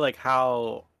see like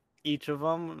how each of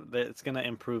them that it's gonna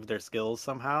improve their skills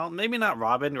somehow. Maybe not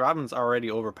Robin. Robin's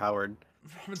already overpowered,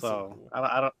 Robin's so so cool.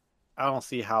 I don't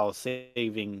see how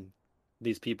saving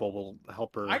these people will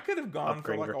help I her could have gone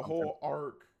for upgrade like or a something. whole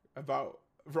arc about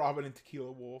Robin and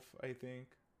Tequila Wolf, I think.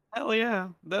 Hell yeah,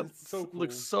 that It's so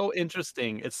looks cool. so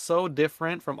interesting. It's so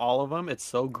different from all of them. It's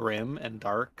so grim and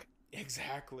dark.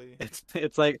 Exactly.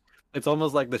 It's like it's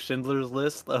almost like the Schindler's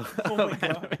List of, Oh my of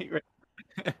god. anime.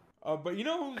 But you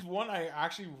know who's one I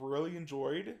actually really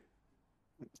enjoyed?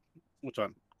 Which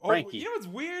one? Oh, you Frankie. know what's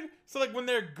weird? So like when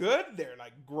they're good, they're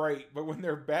like great, but when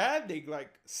they're bad, they like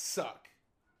suck.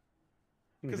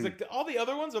 Because Mhm. like all the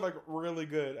other ones are like really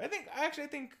good. I think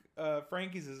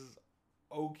Frankie's is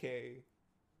okay.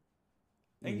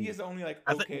 I think Mhm. he's the only like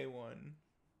I think okay one.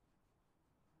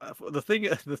 the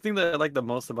thing that I like the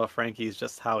most about Frankie is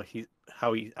just how he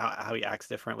acts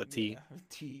different with T. Yeah,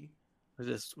 T. It's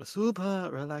just super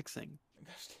relaxing.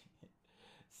 Gosh dang it.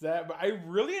 It's that, but I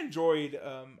really enjoyed.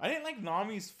 I didn't like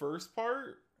Nami's first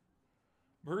part,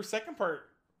 but her second part,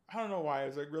 I don't know why, it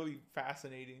was like really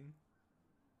fascinating.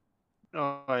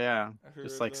 Oh yeah, After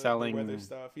just like the weather selling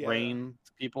stuff, yeah, rain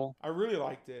to people. I really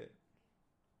liked it.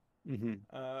 Hmm.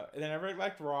 And then I really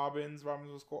liked Robin's.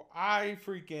 Robin's was cool. I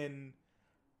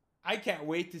can't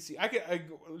wait to see.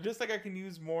 Just like I can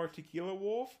use more Tequila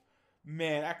Wolf.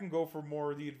 Man, I can go for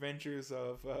more of the adventures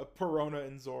of Perona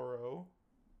and Zoro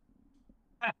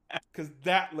because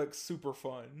that looks super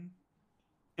fun.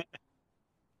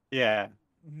 Yeah,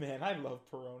 Man, I love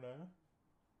Perona.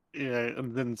 yeah,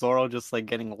 and then Zoro just like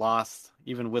getting lost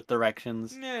even with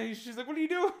directions. Yeah, she's like, "What are you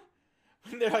doing?"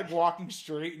 When they're like walking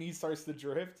straight and he starts to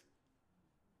drift.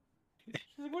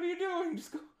 She's like, "What are you doing?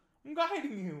 Just go. I'm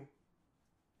guiding you."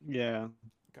 Yeah,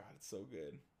 God, it's so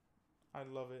good. I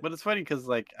love it. but it's funny because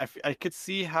like I could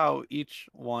see how each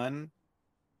one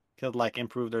could like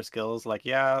improve their skills. Like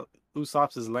yeah,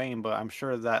 Usopp's is lame, but I'm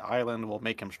sure that island will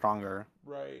make him stronger.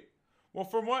 Right. Well,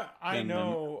 from what And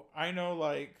then I know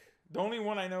like the only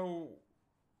one I know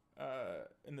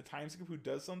in the time skip who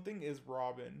does something is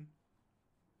Robin.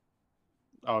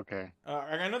 okay,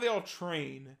 Like, I know they all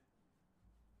train.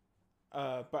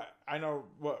 But I know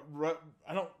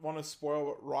I don't want to spoil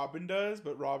what Robin does,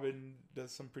 but Robin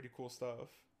does some pretty cool stuff.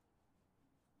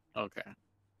 okay.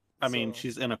 I mean, So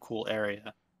she's in a cool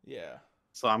area. yeah,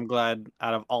 So I'm glad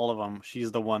out of all of them,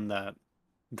 she's the one that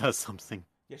does something.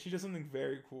 yeah, she does something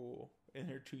very cool in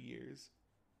her 2 years.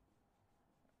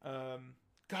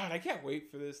 God, I can't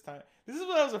wait for this time. This is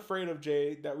what I was afraid of,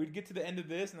 Jay. That we'd get to the end of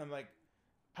this, and I'm like,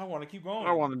 I want to keep I going.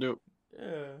 don't want to do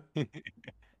Yeah. it.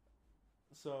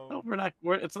 So No,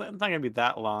 it's not gonna be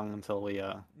that long until we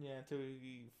yeah, until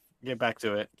we get back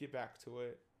to it. get back to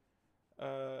it.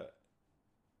 I'm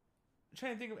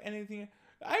trying to think of anything.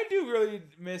 I do really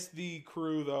miss the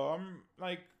crew though. I'm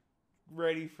like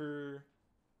ready for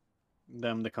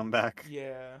Them to come back.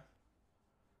 yeah.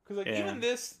 Cause like Yeah, even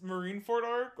this Marineford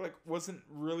arc like wasn't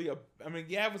really a. I mean,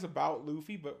 yeah, it was about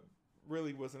Luffy, but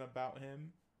really wasn't about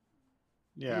him.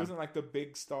 He yeah. wasn't like the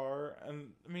big star, and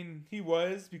I mean he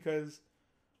was because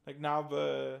like now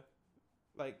the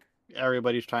like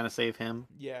Everybody's trying to save him.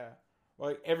 yeah,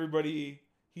 like everybody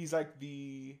he's like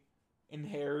the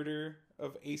inheritor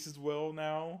of Ace's will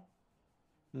now,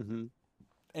 Hmm.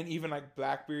 and even like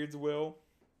Blackbeard's will.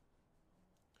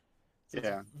 So it's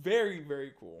Yeah. very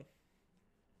very cool.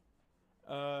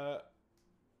 Uh,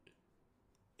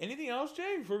 anything else,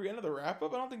 Jay? Before we get into the wrap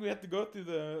up, I don't think we have to go through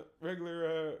the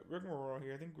regular rigmarole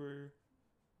here. I think we're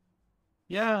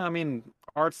Yeah, I mean,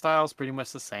 art style's pretty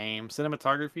much the same.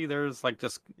 Cinematography, yeah, there's pretty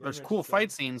much the cool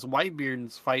fight same. scenes.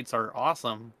 Whitebeard's fights are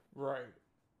awesome. Right.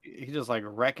 He's just like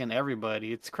wrecking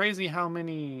everybody. It's crazy how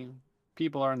many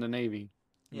people are in the Navy.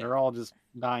 Yeah. They're all just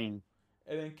dying.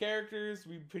 And then characters,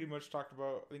 we pretty much talked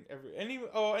about. I think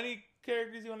any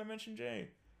characters you want to mention, Jay?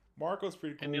 Marco's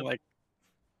pretty And you're cool. like,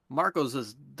 Marco's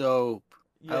is dope.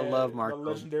 I Yeah, love the Marco.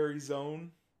 legendary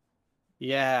zone.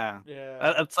 Yeah. Yeah,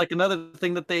 That's like another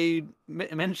thing that they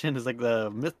mentioned is like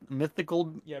the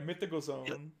yeah, mythical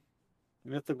zone.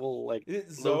 mythical like Is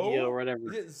it Logia Zoe? or Is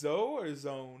whatever. it Zoe or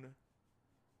Zone?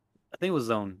 I think it was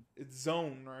Zone. It's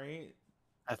Zone, right?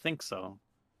 I think so.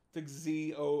 It's like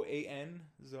Zoan,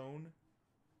 Zone,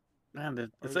 Man, or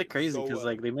it's is like it crazy because Zoa?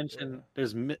 like they Yeah, mentioned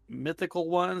there's mythical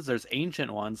ones, there's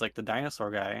ancient ones like the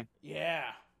dinosaur guy.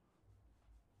 yeah,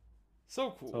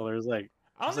 so cool. So I don't there's think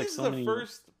like this is so the many.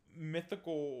 first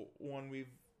mythical one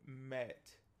we've met.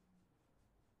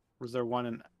 Was there one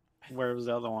in where was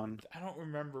the other one? I don't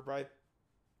remember, but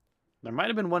There might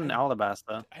have been one in I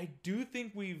Alabasta. I do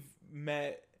think we've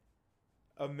met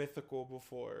a mythical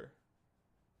before.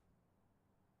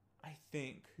 I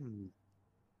think Hmm,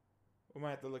 we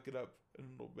might have to look it up in a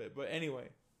little bit, but anyway,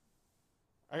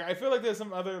 I feel like there's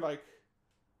some other like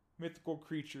mythical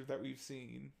creature that we've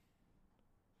seen,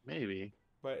 maybe.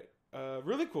 but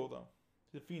really cool though.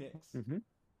 The phoenix Hmm.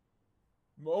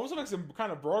 also makes him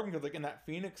kind of broken because like in that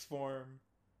phoenix form,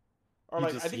 or He like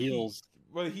I just think he heals.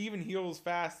 well he even heals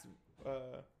fast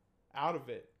out of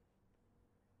it.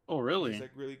 Oh, He's really?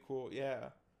 like really cool, yeah.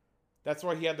 That's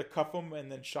why he had to cuff him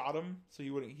and then shot him so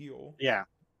he wouldn't heal. Yeah.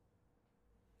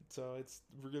 So it's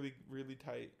really really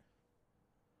tight.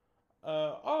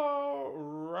 All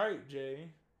right,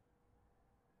 Jay.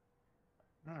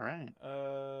 All right.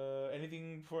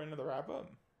 Anything for another wrap up?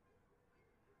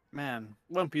 Man,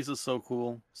 One Piece is so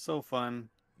cool, so fun.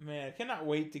 Man, I cannot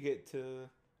wait to get to.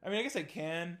 I mean, I guess I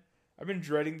can. I've been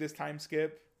dreading this time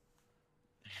skip,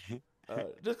 just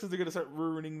because they're gonna start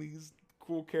ruining these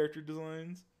cool character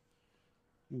designs.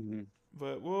 Hmm.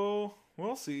 But we'll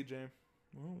see, Jay.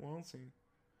 We'll see.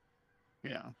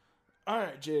 Yeah. All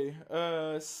right, Jay.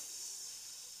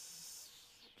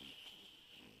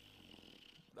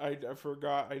 I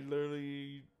forgot. I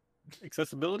literally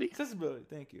Accessibility. accessibility.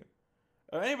 Thank you.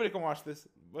 Anybody can watch this.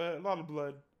 A lot of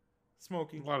blood, A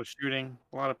smoking. lot of shooting.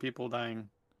 A lot of people dying.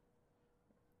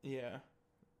 Yeah,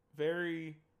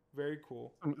 very very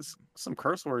cool. Some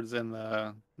curse words in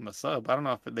the sub. I don't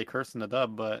know if they curse in the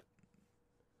dub, but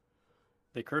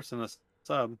they curse in the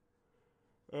sub.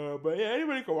 But yeah,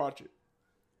 anybody can watch it.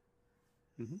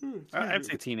 Hmm. Excuse I'd me.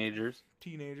 say teenagers.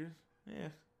 Teenagers. Yeah.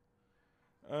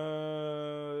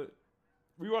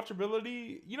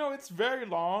 Rewatchability. You know, it's very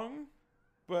long,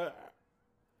 but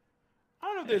I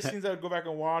don't know if there's scenes I would go back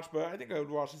and watch. But I think I would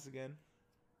watch this again.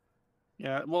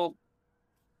 Yeah, well,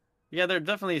 yeah, there are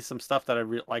definitely some stuff that I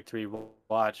like to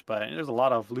rewatch, but there's a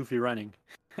lot of Luffy running.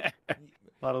 A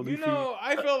lot of You Luffy. know,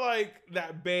 I feel like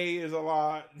that bay is a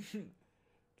lot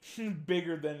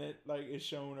bigger than it like is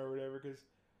shown or whatever. Because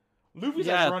Luffy's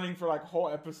like Yeah, running for like whole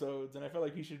episodes, and I feel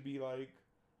like he should be like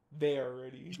there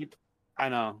already. I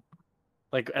know.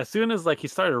 Like as soon as like he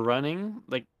started running,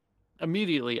 like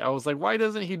immediately I was like, why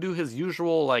doesn't he do his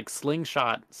usual like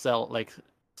slingshot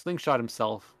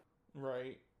himself?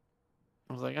 Right.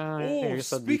 I was like, ah, I Oh, guess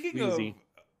that'd be too speaking of easy.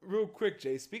 real quick,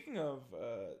 Jay. Speaking of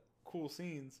cool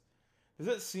scenes, there's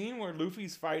that scene where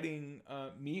Luffy's fighting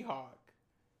Mihawk,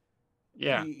 and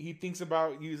Yeah. he thinks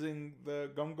about using the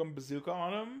Gum Gum Bazooka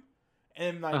on him,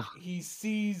 and like Ugh, he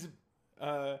sees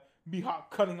Mihawk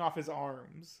cutting off his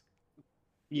arms,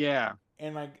 yeah.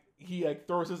 and like he like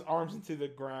throws his arms into the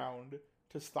ground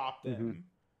to stop Hmm. them.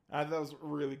 I thought that was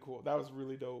really cool. That was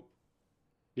really dope.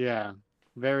 Yeah.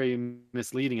 Very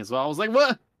misleading as well. I was like,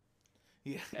 what?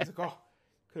 Yeah, he's like, oh,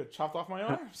 could have chopped off my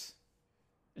arms.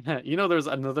 You know, there's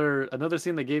another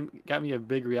scene that got me a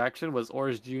big reaction was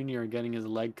Orange Jr. getting his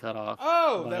leg cut off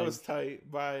Oh, that by was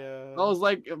tight by I was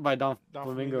like by Don Don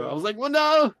Flamingo. I was Flamingo. like, well,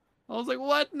 no. I was like,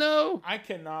 what? No. I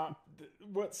cannot.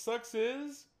 What sucks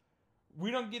is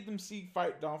we don't get them see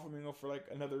fight Don Flamingo for like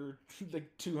another like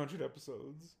 200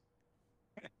 episodes.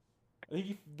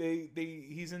 I think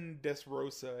he's in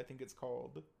Dressrosa, I think it's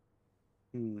called.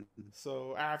 Hmm.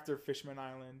 So after Fishman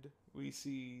Island, we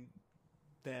see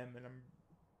them, and I'm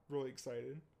really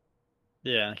excited.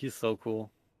 Yeah, he's so cool.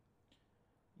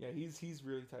 Yeah, he's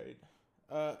really tight.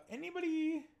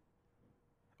 Anybody?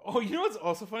 Oh, you know what's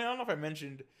also funny? I don't know if I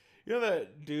mentioned. You know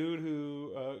that dude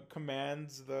who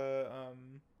commands the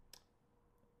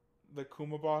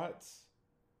Kumabots?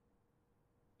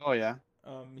 Oh yeah.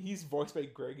 He's voiced by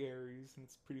Greg Aries, and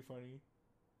it's pretty funny.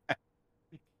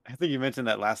 I think you mentioned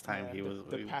that last time Yeah, the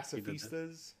he did that.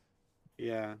 pacifistas.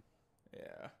 Yeah.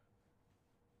 Yeah.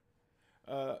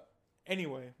 Uh,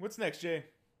 anyway, what's next, Jay?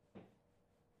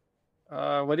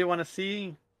 What do you want to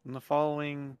see in the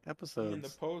following In the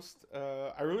episodes? post,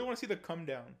 I really want to see the come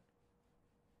down.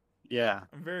 Yeah.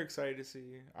 I'm very excited to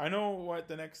see. I know what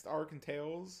the next arc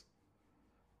entails,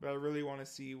 but I really want to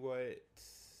see what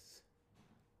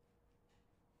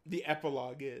the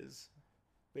epilogue is,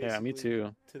 Yeah, me basically,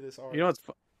 too. to this You know arc. what's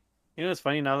you know what's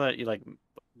funny now that you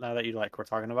like we're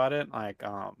talking about it, like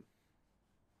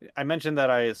I mentioned that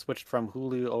I switched from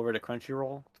Hulu over to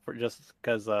Crunchyroll for just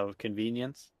because of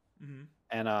convenience. Hmm.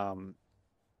 And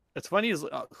it's funny is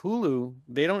Hulu,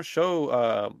 they don't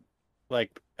show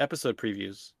like episode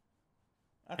previews.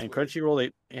 That's And weird.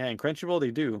 Crunchyroll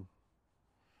they do.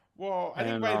 Well, I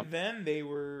think And by then they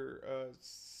were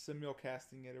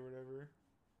simulcasting it or whatever.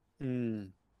 mm,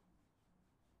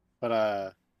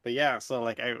 but but yeah, so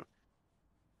like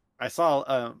I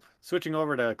saw switching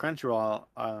over to Crunchyroll,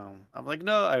 I'm like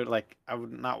no, I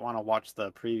would not want to watch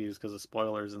the previews because of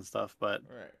spoilers and stuff, but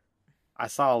Right. I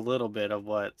saw a little bit of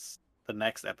what's the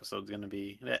next episode's gonna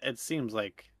be. It seems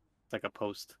like it's like a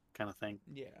post kind of thing.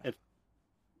 Yeah. It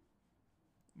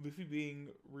Luffy being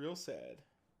real sad.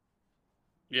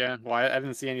 Yeah, well, I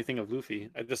didn't see anything of Luffy.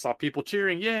 I just saw people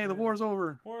cheering, "Yay, the Yeah. war's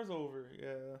over!" War's over.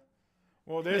 Yeah.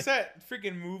 Well, there's that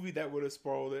freaking movie that would have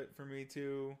spoiled it for me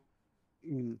too.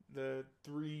 Mm, The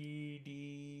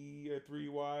 3D or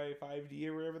 3Y 5D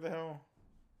or whatever the hell.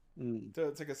 mm. So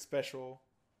it's like a special,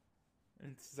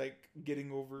 and it's like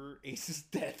getting over Ace's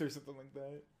death or something like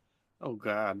that. Oh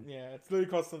God. Yeah, it's literally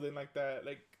called something like that,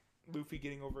 like Luffy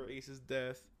getting over Ace's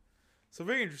death. So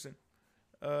very interesting.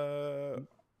 I Well,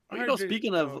 you heard know, J-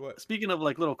 oh what? speaking of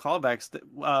like little callbacks,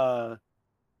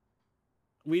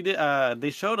 we did they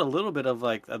showed a little bit of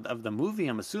like of the movie.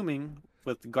 I'm assuming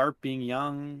with Garp being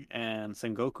young and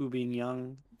Sengoku being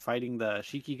young, fighting the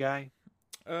Shiki guy.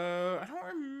 I don't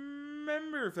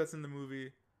remember if that's in the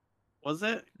movie. Was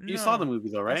it? You saw the No, movie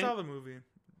though, I right? saw the movie.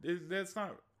 That's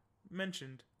not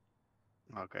mentioned.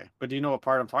 Okay, but do you know what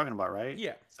part I'm talking about, right?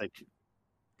 Yeah, It's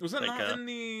was that like not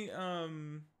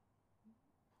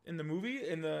in the movie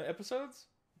in the episodes?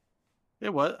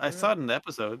 it was. I Wasn't saw it? it in the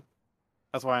episode.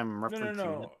 That's why I'm No, no,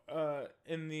 referencing it. no.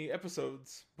 In the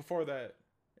episodes before that,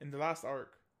 in the last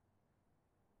arc.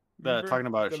 The Remember talking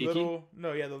about the Shiki. little?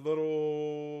 No, yeah, the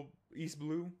little East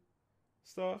Blue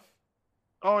stuff.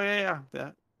 Oh yeah,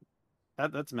 yeah.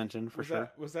 That's mentioned for Was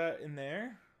sure. that in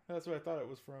there? That's what I thought it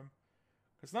was from.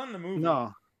 It's not in the movie.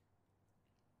 No,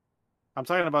 I'm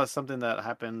talking about something that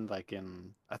happened like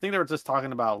in. I think they were just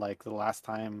talking about like the last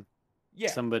time Yeah,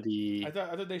 somebody I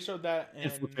thought they showed that in.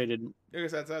 infiltrated. Like I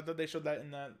said, I thought they showed that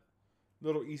in that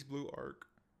little East Blue arc.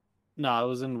 No,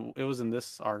 it was in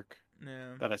this arc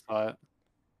Yeah. that I saw it.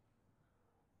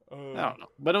 I Uh. don't know,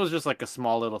 but it was just like a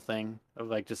small little thing of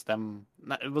like just them.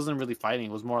 Not, it wasn't really fighting.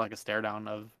 It was more like a stare down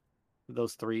of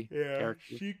those three Yeah.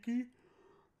 characters. Shiki.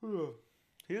 Ugh.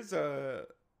 His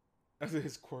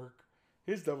his quirk.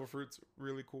 His devil fruit's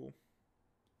really cool.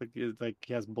 Like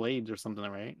he has blades or something,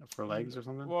 right? For Mm, legs or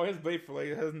something. well, his blade for leg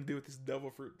has nothing to do with his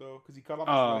devil fruit though, because he cut off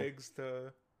his Oh, legs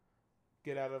to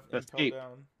get out of Impel escape.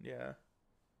 Down. Yeah.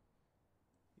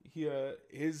 He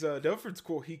his devil fruit's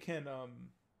cool. He can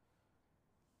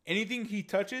anything he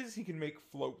touches, he can make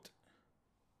float.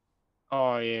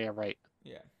 Oh yeah, right.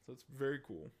 Yeah, so it's very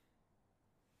cool.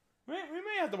 We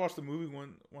may have to watch the movie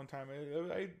one time.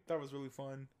 I thought it was really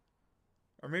fun.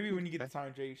 Or maybe when you get Okay. the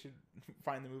time, Jay, you should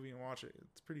find the movie and watch it.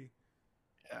 It's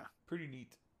Yeah, pretty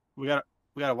neat. we got to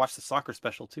we gotta watch the soccer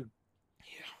special too.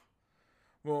 Yeah.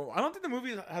 Well, I don't think the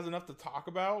movie has enough to talk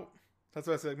about. That's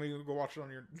why I said maybe go watch it on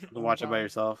your To own watch it by time.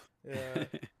 yourself. Yeah.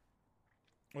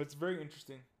 Well, it's very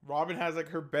interesting. Robin has like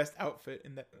her best outfit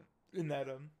in that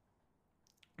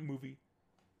movie.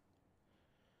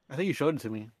 I think you showed it to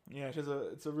me. Yeah,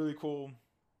 it's a really cool.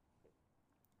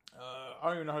 I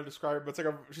don't even know how to describe it, but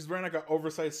she's wearing like an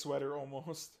oversized sweater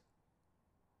almost,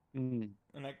 Mm.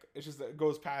 and like it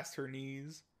goes past her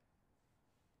knees.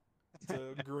 It's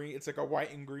a green. It's like a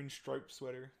white and green striped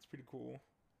sweater. It's pretty cool.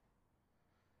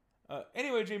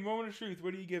 Anyway, Jay, moment of truth.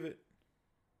 What do you give it?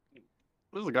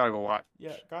 This is a gotta go watch.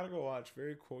 Yeah, gotta go watch.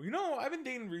 Very cool. You know, I've been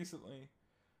dating recently.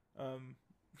 I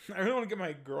really want to get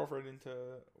my girlfriend into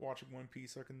watching One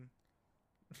Piece so I can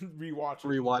rewatch it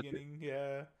from the Rewatch it. beginning.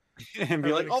 Yeah, And be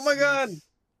have like, an oh my god! excuse.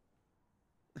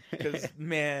 Because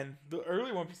man, the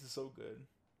early One Piece is so good.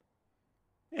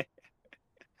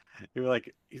 You're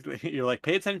like,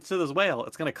 pay attention to this whale.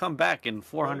 It's gonna come back in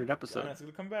 400 Yeah, episodes. it's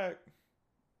gonna come back.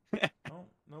 Oh,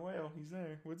 no whale. He's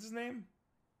there. What's his name?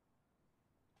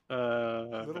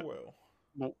 Little whale.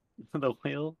 The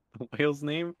whale's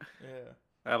name? Yeah,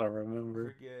 I don't I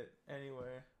remember. forget. Anyway,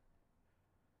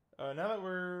 now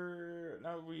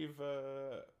that we've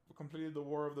completed the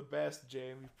War of the Best,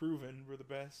 Jay, we've proven we're the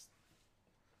best.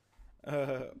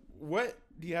 What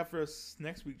do you have for us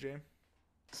next week, Jay?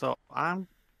 So I'm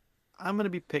gonna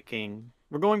be picking.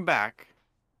 We're going back.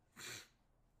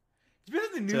 It's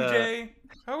something new, To- Jay.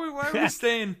 Why are we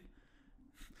staying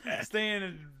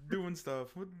and doing stuff?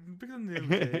 Pick something new,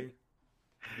 Jay.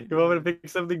 You want me to pick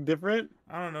something different?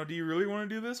 I don't know. Do you really want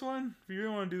to do this one? If you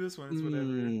really want to do this one, it's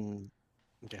whatever.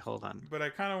 Okay, hold on. But I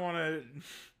kind of want to.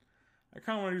 I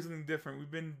kind of want to do something different.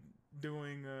 We've been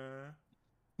doing a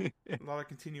lot of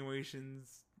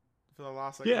continuations for the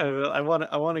last like. Yeah, I want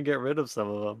to get rid of some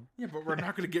of them. Yeah, but we're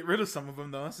not going to get rid of some of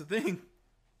them, though. That's the thing.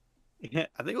 Yeah,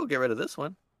 I think we'll get rid of this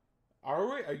one. Are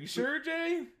we? Are you sure,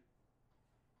 Jay?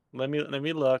 Let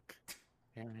me look.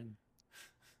 Aaron.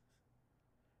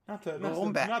 Not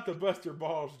Going back. to bust your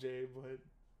balls, Jay,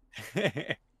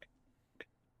 but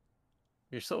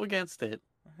You're so against it.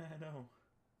 I know.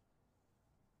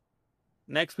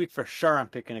 Next week for sure I'm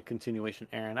picking a continuation,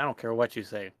 Aaron. I don't care what you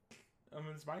say. I mean,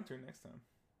 it's my turn next time.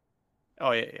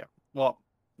 Oh yeah. Well,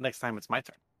 next time it's my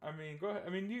turn. I mean, go ahead. I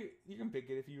mean, you can pick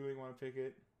it if you really want to pick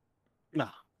it. No.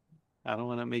 I don't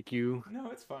want to make you. No,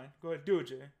 it's fine. Go ahead, do it,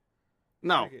 Jay.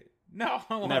 No. Pick it. No, I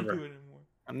don't want Never. to do it anymore.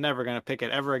 I'm never gonna pick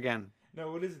it ever again.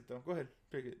 No, what is it though? Go ahead,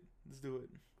 pick it. Let's do it.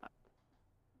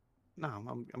 No,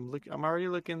 I'm already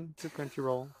looking to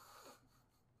Crunchyroll.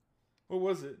 What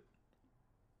was it?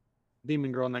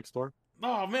 Demon Girl Next Door.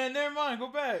 Oh man, never mind. Go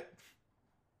back.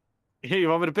 You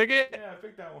want me to pick it? Yeah,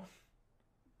 pick that one.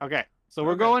 Okay. So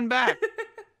we're Okay. going back.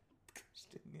 Gosh,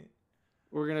 dang it.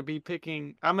 I'm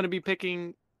gonna be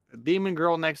picking Demon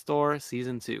Girl Next Door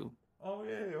Season 2. Oh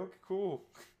yeah. Okay, cool.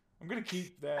 I'm gonna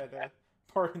keep that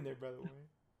part in there, by the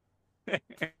way.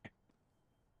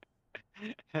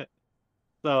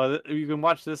 So you can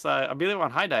watch this. I believe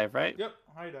on High Dive, right? Yep.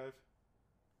 High dive.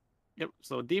 Yep.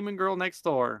 So Demon Girl Next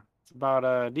Door. It's about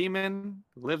a demon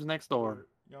who lives next door.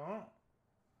 Yeah.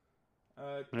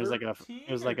 There's like a- 13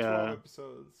 there's or like 12 a-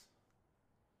 episodes.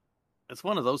 It's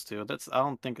one of those two. I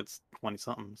don't think it's 20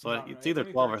 something. So No, it's no, either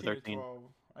only 12 or 13 13. 12.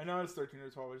 I know it's 13 or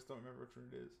 12. I just don't remember which one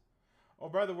it is. Oh,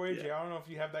 by the way, Yeah. Jay, I don't know if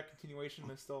you have that continuation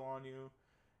list still on you.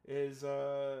 Is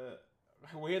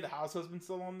Way of the House Husband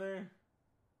still on there?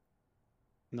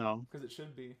 No, Because it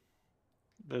should be.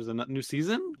 there's a new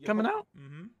season coming out.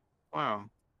 Mm-hmm. Wow.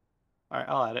 All right,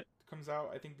 I'll add it. Comes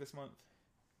out, I think, this month.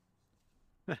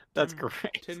 That's 10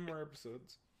 great. 10 more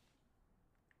episodes.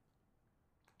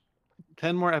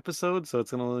 10 more episodes, so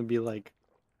it's gonna only be like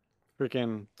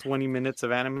freaking 20 minutes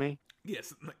of anime. Yeah,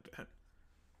 something like that.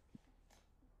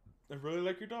 I really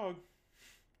like your dog.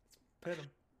 Let's pet him.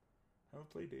 Have a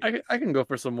play date. I can go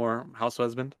for some more House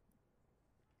Husband.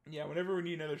 Yeah, whenever we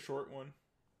need another short one.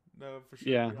 No, for sure.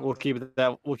 Yeah, we'll keep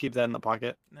that. We'll keep that in the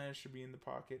pocket. Nah, it should be in the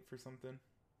pocket for something.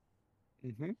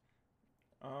 Mm-hmm.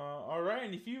 All right,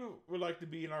 and if you would like to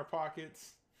be in our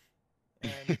pockets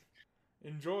and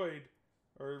enjoyed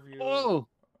our review, Oh,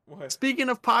 what? speaking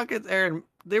of pockets, Aaron,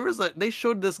 they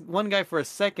showed this one guy for a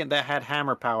second that had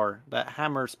hammer power, that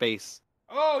hammer space.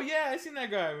 Oh yeah, I seen that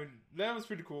guy. That was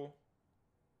pretty cool.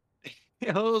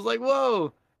 I was like,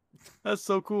 whoa, that's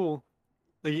so cool.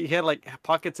 Like, he had like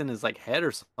pockets in his like head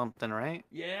or something, right?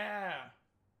 Yeah,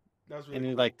 that was really. And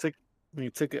he cool. like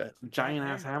took a giant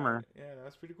ass hammer. Yeah,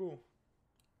 that's pretty cool.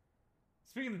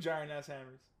 Speaking of giant ass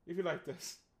hammers, if you like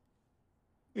this,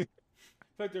 if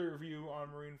you like the review on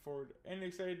Marineford and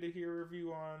excited to hear a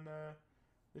review on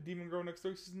the Demon Girl Next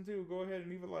Door Season 2, go ahead and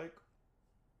leave a like,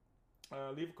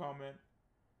 leave a comment,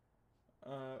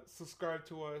 subscribe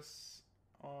to us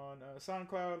on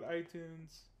SoundCloud,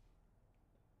 iTunes,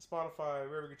 Spotify,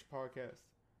 wherever you get your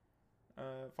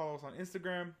podcast. Follow us on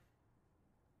Instagram.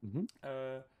 Mhm.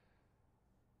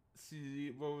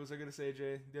 see, what was I gonna say,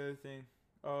 Jay? The other thing.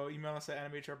 Oh, email us at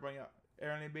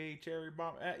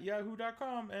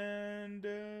animecherrybomb@yahoo.com, and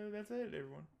that's it,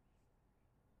 everyone.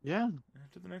 Yeah.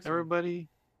 To the next everybody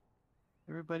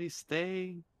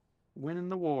stay winning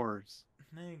the wars.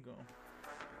 There you go.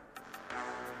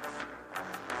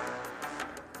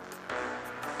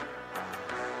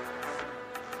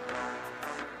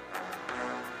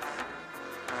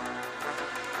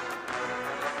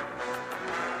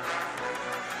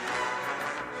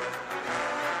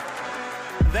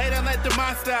 They done let the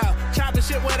my style, chopping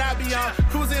shit what I be on,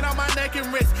 cruising on my neck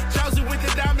and wrist, chosen with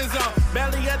the diamonds on,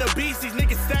 belly of the beast, these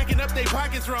niggas stacking up they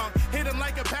pockets wrong, hit him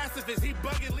like a pacifist, he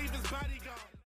bugging, leave his body.